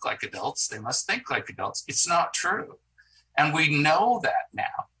look like adults, they must think like adults, it's not true. And we know that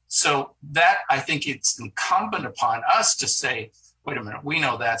now. So that, I think it's incumbent upon us to say, wait a minute, we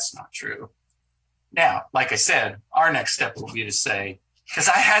know that's not true. Now, like I said, our next step will be to say, because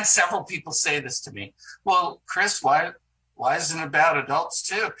I had several people say this to me, well, Chris, why isn't it about adults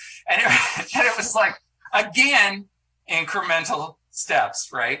too? And it was like, again, incremental steps,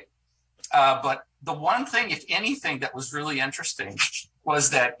 right? But the one thing, if anything, that was really interesting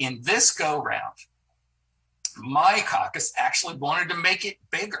was that in this go round, my caucus actually wanted to make it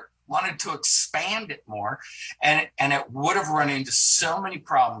bigger, wanted to expand it more, and it would have run into so many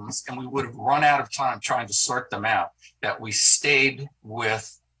problems, and we would have run out of time trying to sort them out, that we stayed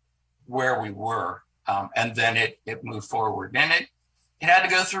with where we were, and then it moved forward. And it had to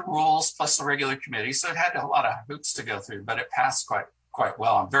go through rules plus the regular committee. So it had a lot of hoops to go through, but it passed quite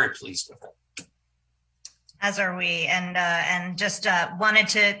well. I'm very pleased with it. As are we, and just wanted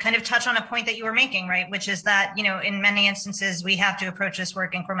to kind of touch on a point that you were making, right? Which is that, you know, in many instances, we have to approach this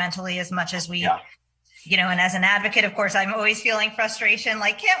work incrementally as much as we, you know, and as an advocate, of course, I'm always feeling frustration,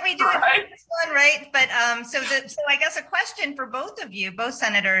 like, can't we do it for this one, right? But so I guess a question for both of you, both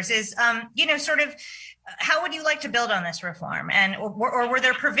senators, is, you know, sort of, how would you like to build on this reform? And or were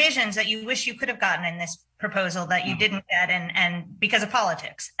there provisions that you wish you could have gotten in this proposal that you didn't get, and because of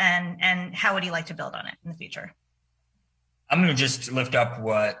politics? And how would you like to build on it in the future? I'm going to just lift up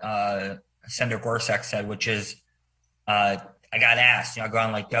what Senator Gorsuch said, which is, I got asked, you know, I go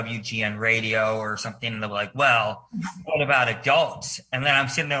on like WGN radio or something, and they're like, well, what about adults? And then I'm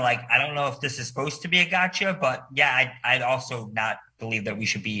sitting there like, I don't know if this is supposed to be a gotcha, but yeah, I'd also not believe that we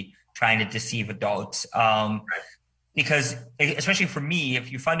should be trying to deceive adults. Because especially for me,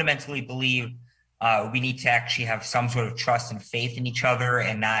 if you fundamentally believe we need to actually have some sort of trust and faith in each other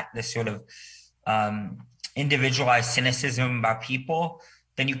and not this sort of individualized cynicism about people,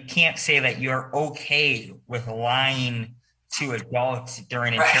 then you can't say that you're okay with lying to adults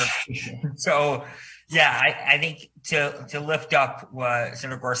during interrogation. So yeah, I think to lift up what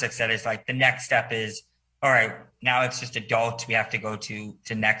Senator Gorsuch said is like the next step is, all right, now it's just adults we have to go to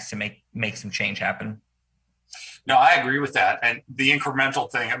next to make some change happen. No, I agree with that. And the incremental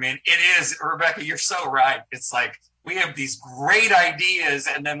thing, I mean, it is, Rebecca, you're so right. It's like we have these great ideas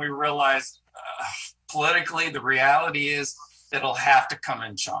and then we realize politically the reality is it'll have to come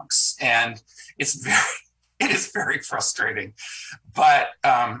in chunks. And it is very frustrating. But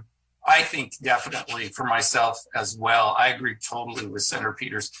I think definitely for myself as well, I agree totally with Senator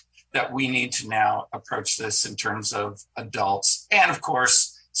Peters that we need to now approach this in terms of adults and, of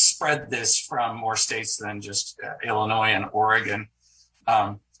course, spread this from more states than just Illinois and Oregon.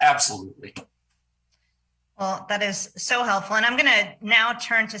 Absolutely. Well, that is so helpful. And I'm going to now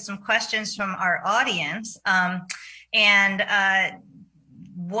turn to some questions from our audience.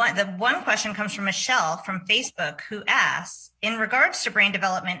 The one question comes from Michelle from Facebook, who asks, in regards to brain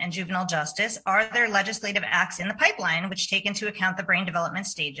development and juvenile justice, are there legislative acts in the pipeline which take into account the brain development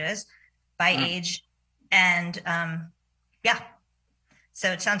stages by age? And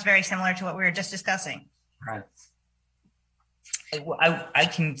so it sounds very similar to what we were just discussing. Right. I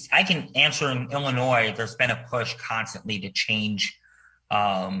can answer. In Illinois, there's been a push constantly to change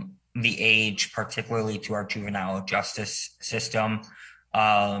the age, particularly to our juvenile justice system.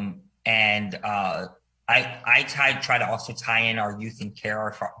 I try to also tie in our youth in care,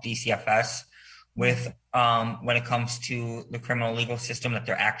 our DCFS, with when it comes to the criminal legal system, that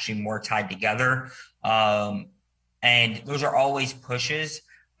they're actually more tied together. And those are always pushes,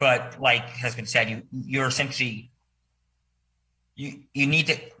 but like has been said, you're essentially, you need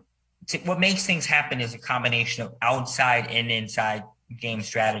to, what makes things happen is a combination of outside and inside game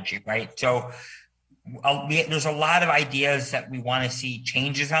strategy, right? So there's a lot of ideas that we want to see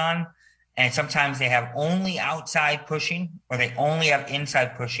changes on, and sometimes they have only outside pushing or they only have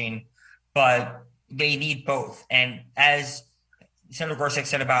inside pushing, but they need both. And as Senator Gorsuch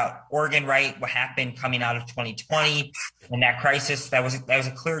said about Oregon, right, what happened coming out of 2020 and that crisis, that was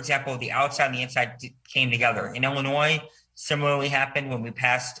a clear example of the outside and the inside came together. In Illinois, similarly happened when we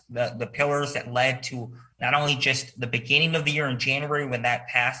passed the pillars that led to not only just the beginning of the year in January when that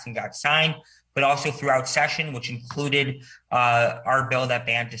passed and got signed, but also throughout session, which included our bill that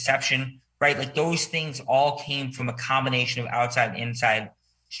banned deception, right? Like those things all came from a combination of outside and inside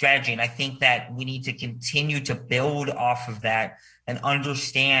strategy. And I think that we need to continue to build off of that and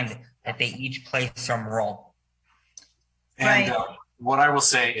understand that they each play some role. And what I will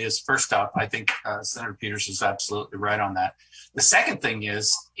say is, first off, I think Senator Peters is absolutely right on that. The second thing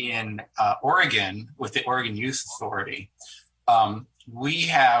is in Oregon, with the Oregon Youth Authority, we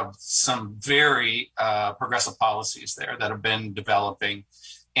have some very progressive policies there that have been developing,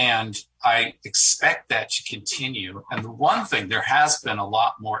 and I expect that to continue. And the one thing, there has been a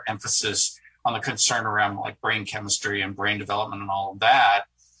lot more emphasis on the concern around like brain chemistry and brain development and all of that,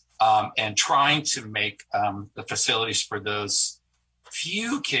 and trying to make the facilities for those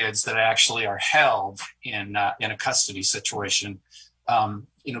few kids that actually are held in a custody situation,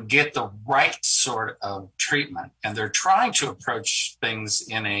 get the right sort of treatment. And they're trying to approach things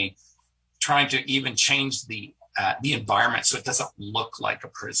trying to even change the environment so it doesn't look like a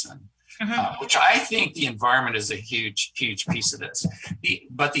prison, which I think the environment is a huge, huge piece of this.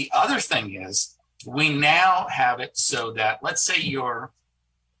 But the other thing is, we now have it so that, let's say you're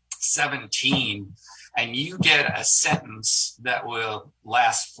 17 and you get a sentence that will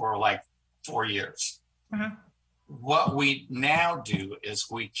last for like 4 years. what we now do is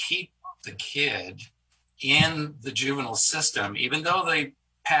we keep the kid in the juvenile system, even though they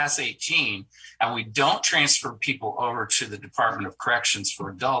pass 18, and we don't transfer people over to the Department of Corrections for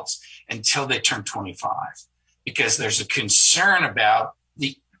adults until they turn 25, because there's a concern about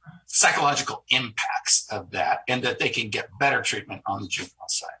the psychological impacts of that and that they can get better treatment on the juvenile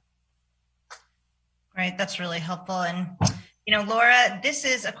side. Right, that's really helpful. And Laura, this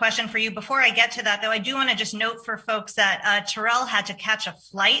is a question for you. Before I get to that, though, I do want to just note for folks that Terrell had to catch a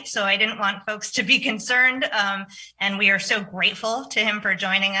flight, so I didn't want folks to be concerned. And we are so grateful to him for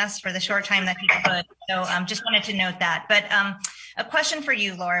joining us for the short time that he could. So just wanted to note that. But a question for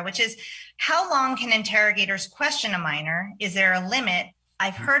you, Laura, which is, how long can interrogators question a minor? Is there a limit?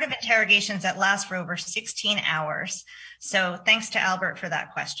 I've heard of interrogations that last for over 16 hours. So thanks to Albert for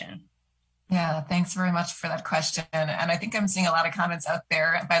that question. Yeah, thanks very much for that question. And I think I'm seeing a lot of comments out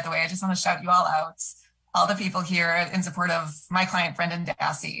there. And by the way, I just want to shout you all out, all the people here in support of my client, Brendan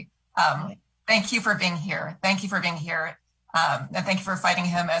Dassey. Thank you for being here. Thank you for being here. And thank you for fighting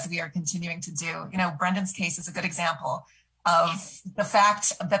him as we are continuing to do. Brendan's case is a good example of the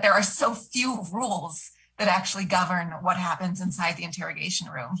fact that there are so few rules that actually govern what happens inside the interrogation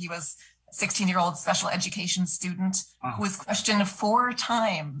room. He was a 16-year-old special education student who was questioned 4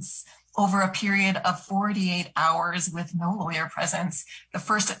 times over a period of 48 hours with no lawyer presence. The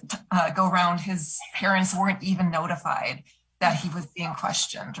first go round, his parents weren't even notified that he was being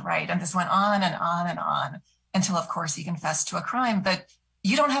questioned, right? And this went on and on and on until, of course, he confessed to a crime. But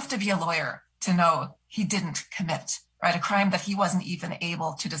you don't have to be a lawyer to know he didn't commit, right? A crime that he wasn't even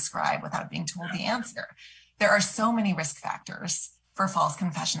able to describe without being told the answer. There are so many risk factors for false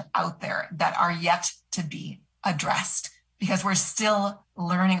confession out there that are yet to be addressed, because we're still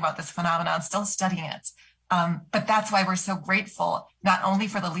learning about this phenomenon, still studying it. But that's why we're so grateful, not only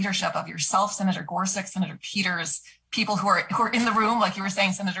for the leadership of yourself, Senator Gorsuch, Senator Peters, people who are in the room, like you were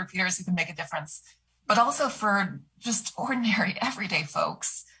saying, Senator Peters, who can make a difference, but also for just ordinary, everyday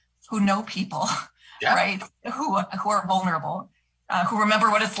folks who know people, right? Who are vulnerable, who remember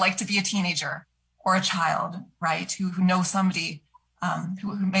what it's like to be a teenager or a child, right? Who know somebody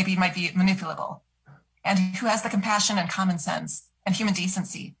who maybe might be manipulable, and who has the compassion and common sense and human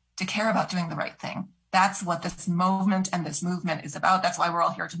decency to care about doing the right thing. That's what this movement and this movement is about. That's why we're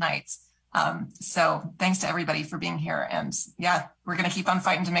all here tonight. So thanks to everybody for being here. And yeah, we're going to keep on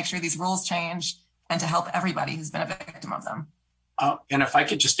fighting to make sure these rules change and to help everybody who's been a victim of them. And if I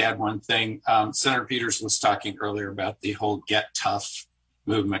could just add one thing, Senator Peters was talking earlier about the whole Get Tough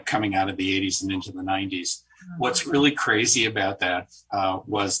movement coming out of the 80s and into the 90s. What's really crazy about that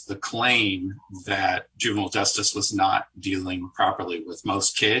was the claim that juvenile justice was not dealing properly with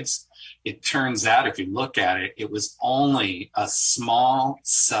most kids. It turns out, if you look at it, it was only a small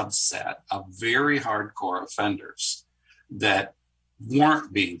subset of very hardcore offenders that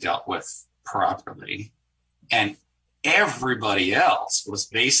weren't being dealt with properly. And everybody else was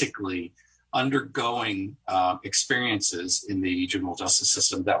basically undergoing experiences in the juvenile justice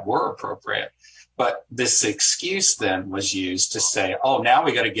system that were appropriate. But this excuse then was used to say, oh, now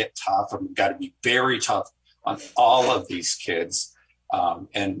we got to get tough and we've got to be very tough on all of these kids.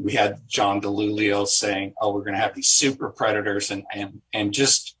 And we had John DeLulio saying, oh, we're going to have these super predators and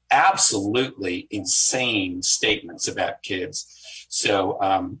just absolutely insane statements about kids. So,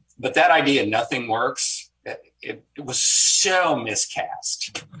 but that idea, nothing works, it was so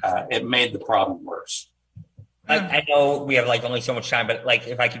miscast. It made the problem worse. I know we have only so much time, but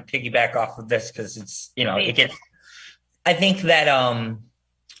if I could piggyback off of this, because it's, it gets, I think that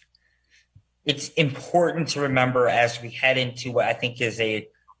it's important to remember as we head into what I think is a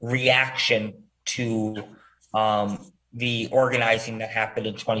reaction to the organizing that happened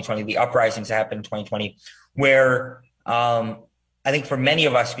in 2020, the uprisings that happened in 2020, where I think for many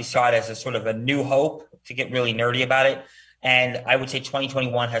of us, we saw it as a sort of a new hope, to get really nerdy about it. And I would say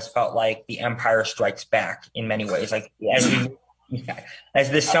 2021 has felt like the Empire Strikes Back in many ways,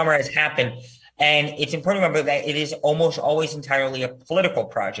 as this summer has happened. And it's important to remember that it is almost always entirely a political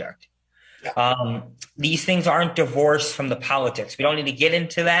project. These things aren't divorced from the politics. We don't need to get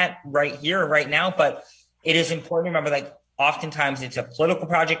into that right here, right now, but it is important to remember oftentimes it's a political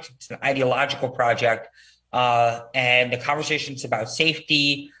project, it's an ideological project, and the conversations about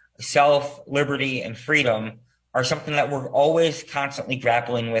safety, self, liberty, and freedom are something that we're always constantly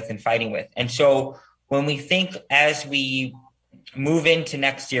grappling with and fighting with. And so when we think as we move into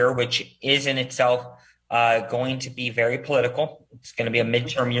next year, which is in itself going to be very political, it's going to be a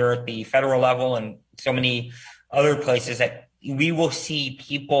midterm year at the federal level and so many other places, that we will see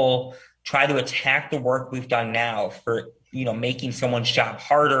people try to attack the work we've done now for, making someone's job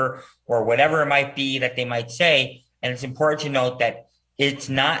harder or whatever it might be that they might say. And it's important to note that it's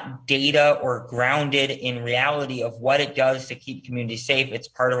not data or grounded in reality of what it does to keep communities safe. It's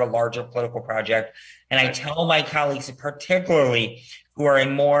part of a larger political project. And I tell my colleagues, particularly who are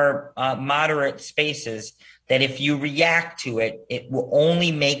in more moderate spaces, that if you react to it, it will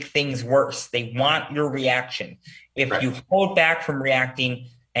only make things worse. They want your reaction. If you hold back from reacting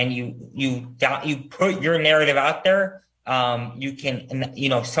and you put your narrative out there, you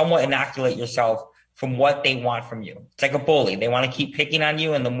can, somewhat inoculate yourself from what they want from you. It's like a bully. They want to keep picking on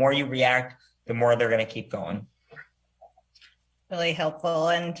you, and the more you react, the more they're going to keep going. Really helpful.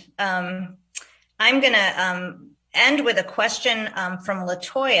 And I'm going to end with a question from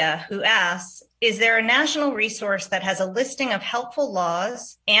Latoya, who asks, is there a national resource that has a listing of helpful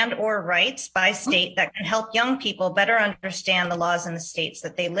laws and or rights by state that can help young people better understand the laws in the states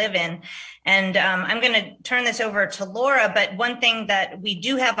that they live in? And I'm going to turn this over to Laura, but one thing that we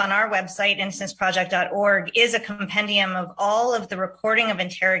do have on our website, instanceproject.org, is a compendium of all of the recording of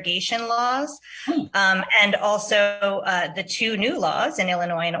interrogation laws, and also the 2 new laws in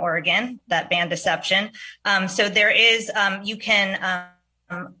Illinois and Oregon that ban deception. So there is, you can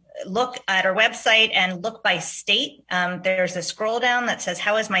look at our website and look by state. There's a scroll down that says,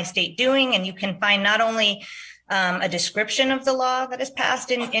 how is my state doing? And you can find not only a description of the law that is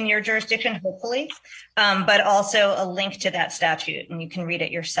passed in your jurisdiction, hopefully, but also a link to that statute, and you can read it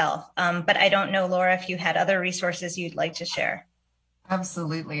yourself. But I don't know, Laura, if you had other resources you'd like to share.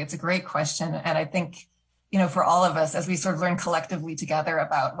 Absolutely. It's a great question. And I think, for all of us, as we sort of learn collectively together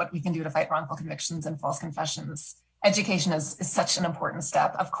about what we can do to fight wrongful convictions and false confessions, education is such an important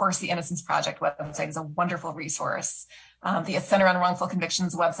step. Of course, the Innocence Project website is a wonderful resource. The Center on Wrongful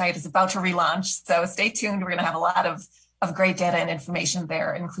Convictions website is about to relaunch, so stay tuned. We're going to have a lot of great data and information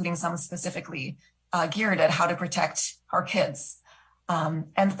there, including some specifically geared at how to protect our kids. And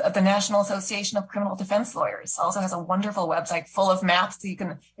the National Association of Criminal Defense Lawyers also has a wonderful website full of maps. So you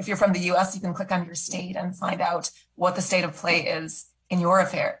can, if you're from the US, you can click on your state and find out what the state of play is in your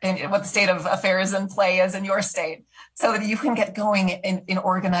affair, and what the state of affairs in play is in your state, so that you can get going in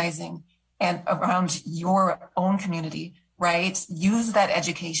organizing and around your own community, right? Use that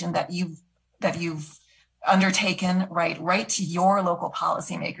education that you've undertaken, right? Write to your local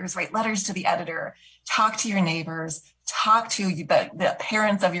policymakers, write letters to the editor, talk to your neighbors, talk to the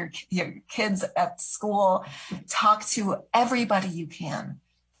parents of your kids at school, talk to everybody you can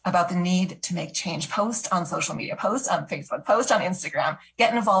about the need to make change. Post on social media, post on Facebook, post on Instagram,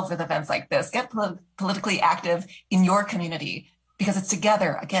 get involved with events like this, get politically active in your community, because it's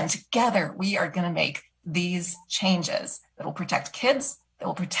together we are going to make these changes that will protect kids, that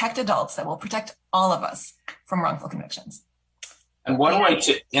will protect adults, that will protect all of us from wrongful convictions. And one way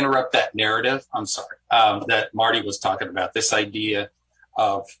to interrupt that narrative, I'm sorry, that Marty was talking about, this idea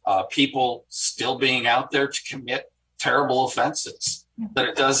of people still being out there to commit terrible offenses, that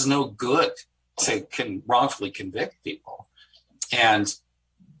it does no good to wrongfully convict people. And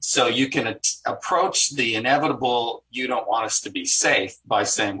so you can approach the inevitable, you don't want us to be safe, by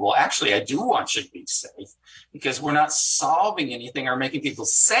saying, well, actually, I do want you to be safe, because we're not solving anything or making people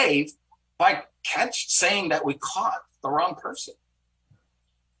safe by saying that we caught the wrong person.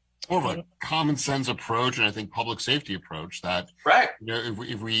 More of a common sense approach, and I think public safety approach, that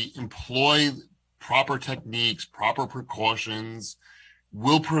if we employ proper techniques, proper precautions,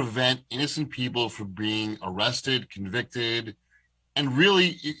 will prevent innocent people from being arrested, convicted, and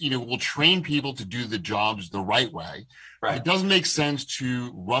really, will train people to do the jobs the right way. Right. It doesn't make sense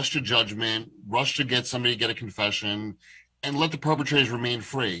to rush to judgment, rush to get somebody to get a confession, and let the perpetrators remain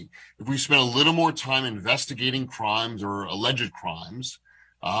free. If we spend a little more time investigating crimes or alleged crimes,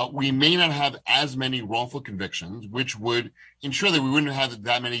 we may not have as many wrongful convictions, which would ensure that we wouldn't have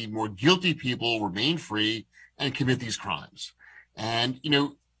that many more guilty people remain free and commit these crimes. And,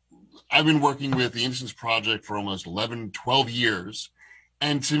 I've been working with the Innocence Project for almost 11, 12 years.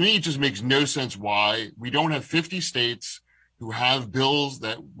 And to me, it just makes no sense why we don't have 50 states who have bills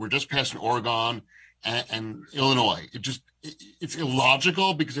that were just passed in Oregon and Illinois. It's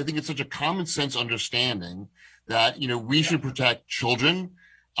illogical, because I think it's such a common sense understanding that, we should protect children.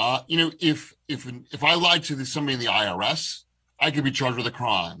 If I lied to somebody in the IRS, I could be charged with a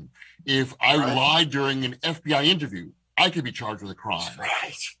crime. If I lied during an FBI interview, I could be charged with a crime.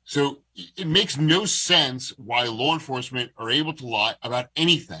 Right. So it makes no sense why law enforcement are able to lie about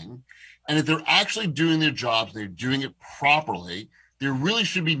anything. And if they're actually doing their jobs, they're doing it properly, there really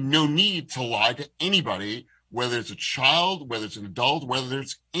should be no need to lie to anybody, whether it's a child, whether it's an adult, whether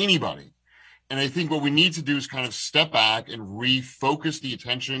it's anybody. And I think what we need to do is kind of step back and refocus the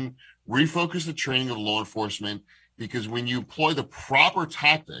attention, refocus the training of law enforcement, because when you employ the proper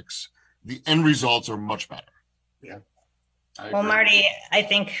tactics, the end results are much better. Yeah. Well, Marty, I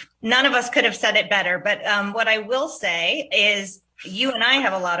think none of us could have said it better, but what I will say is you and I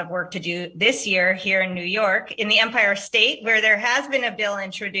have a lot of work to do this year here in New York, in the Empire State, where there has been a bill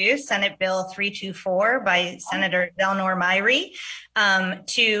introduced, Senate Bill 324 by Senator Delnor Myrie,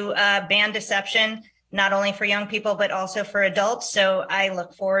 to ban deception, not only for young people, but also for adults. So I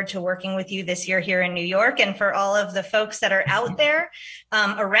look forward to working with you this year here in New York. And for all of the folks that are out there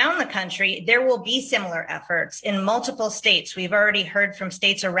around the country, there will be similar efforts in multiple states. We've already heard from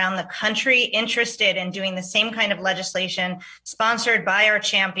states around the country interested in doing the same kind of legislation sponsored by our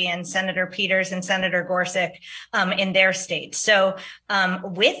champions, Senator Peters and Senator Gorsuch, in their states. So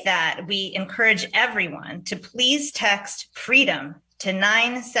with that, we encourage everyone to please text FREEDOM to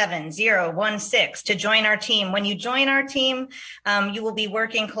 97016 to join our team. When you join our team, you will be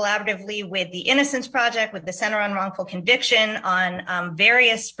working collaboratively with the Innocence Project, with the Center on Wrongful Conviction on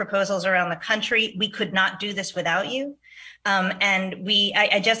various proposals around the country. We could not do this without you. And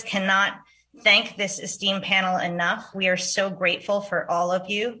I just cannot thank this esteemed panel enough. We are so grateful for all of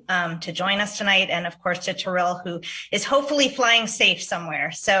you to join us tonight. And of course to Terrell, who is hopefully flying safe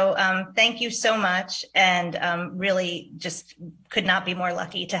somewhere. So thank you so much. And really just could not be more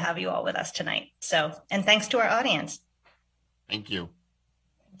lucky to have you all with us tonight. So, and thanks to our audience. Thank you.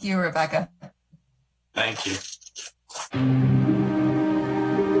 Thank you, Rebecca. Thank you.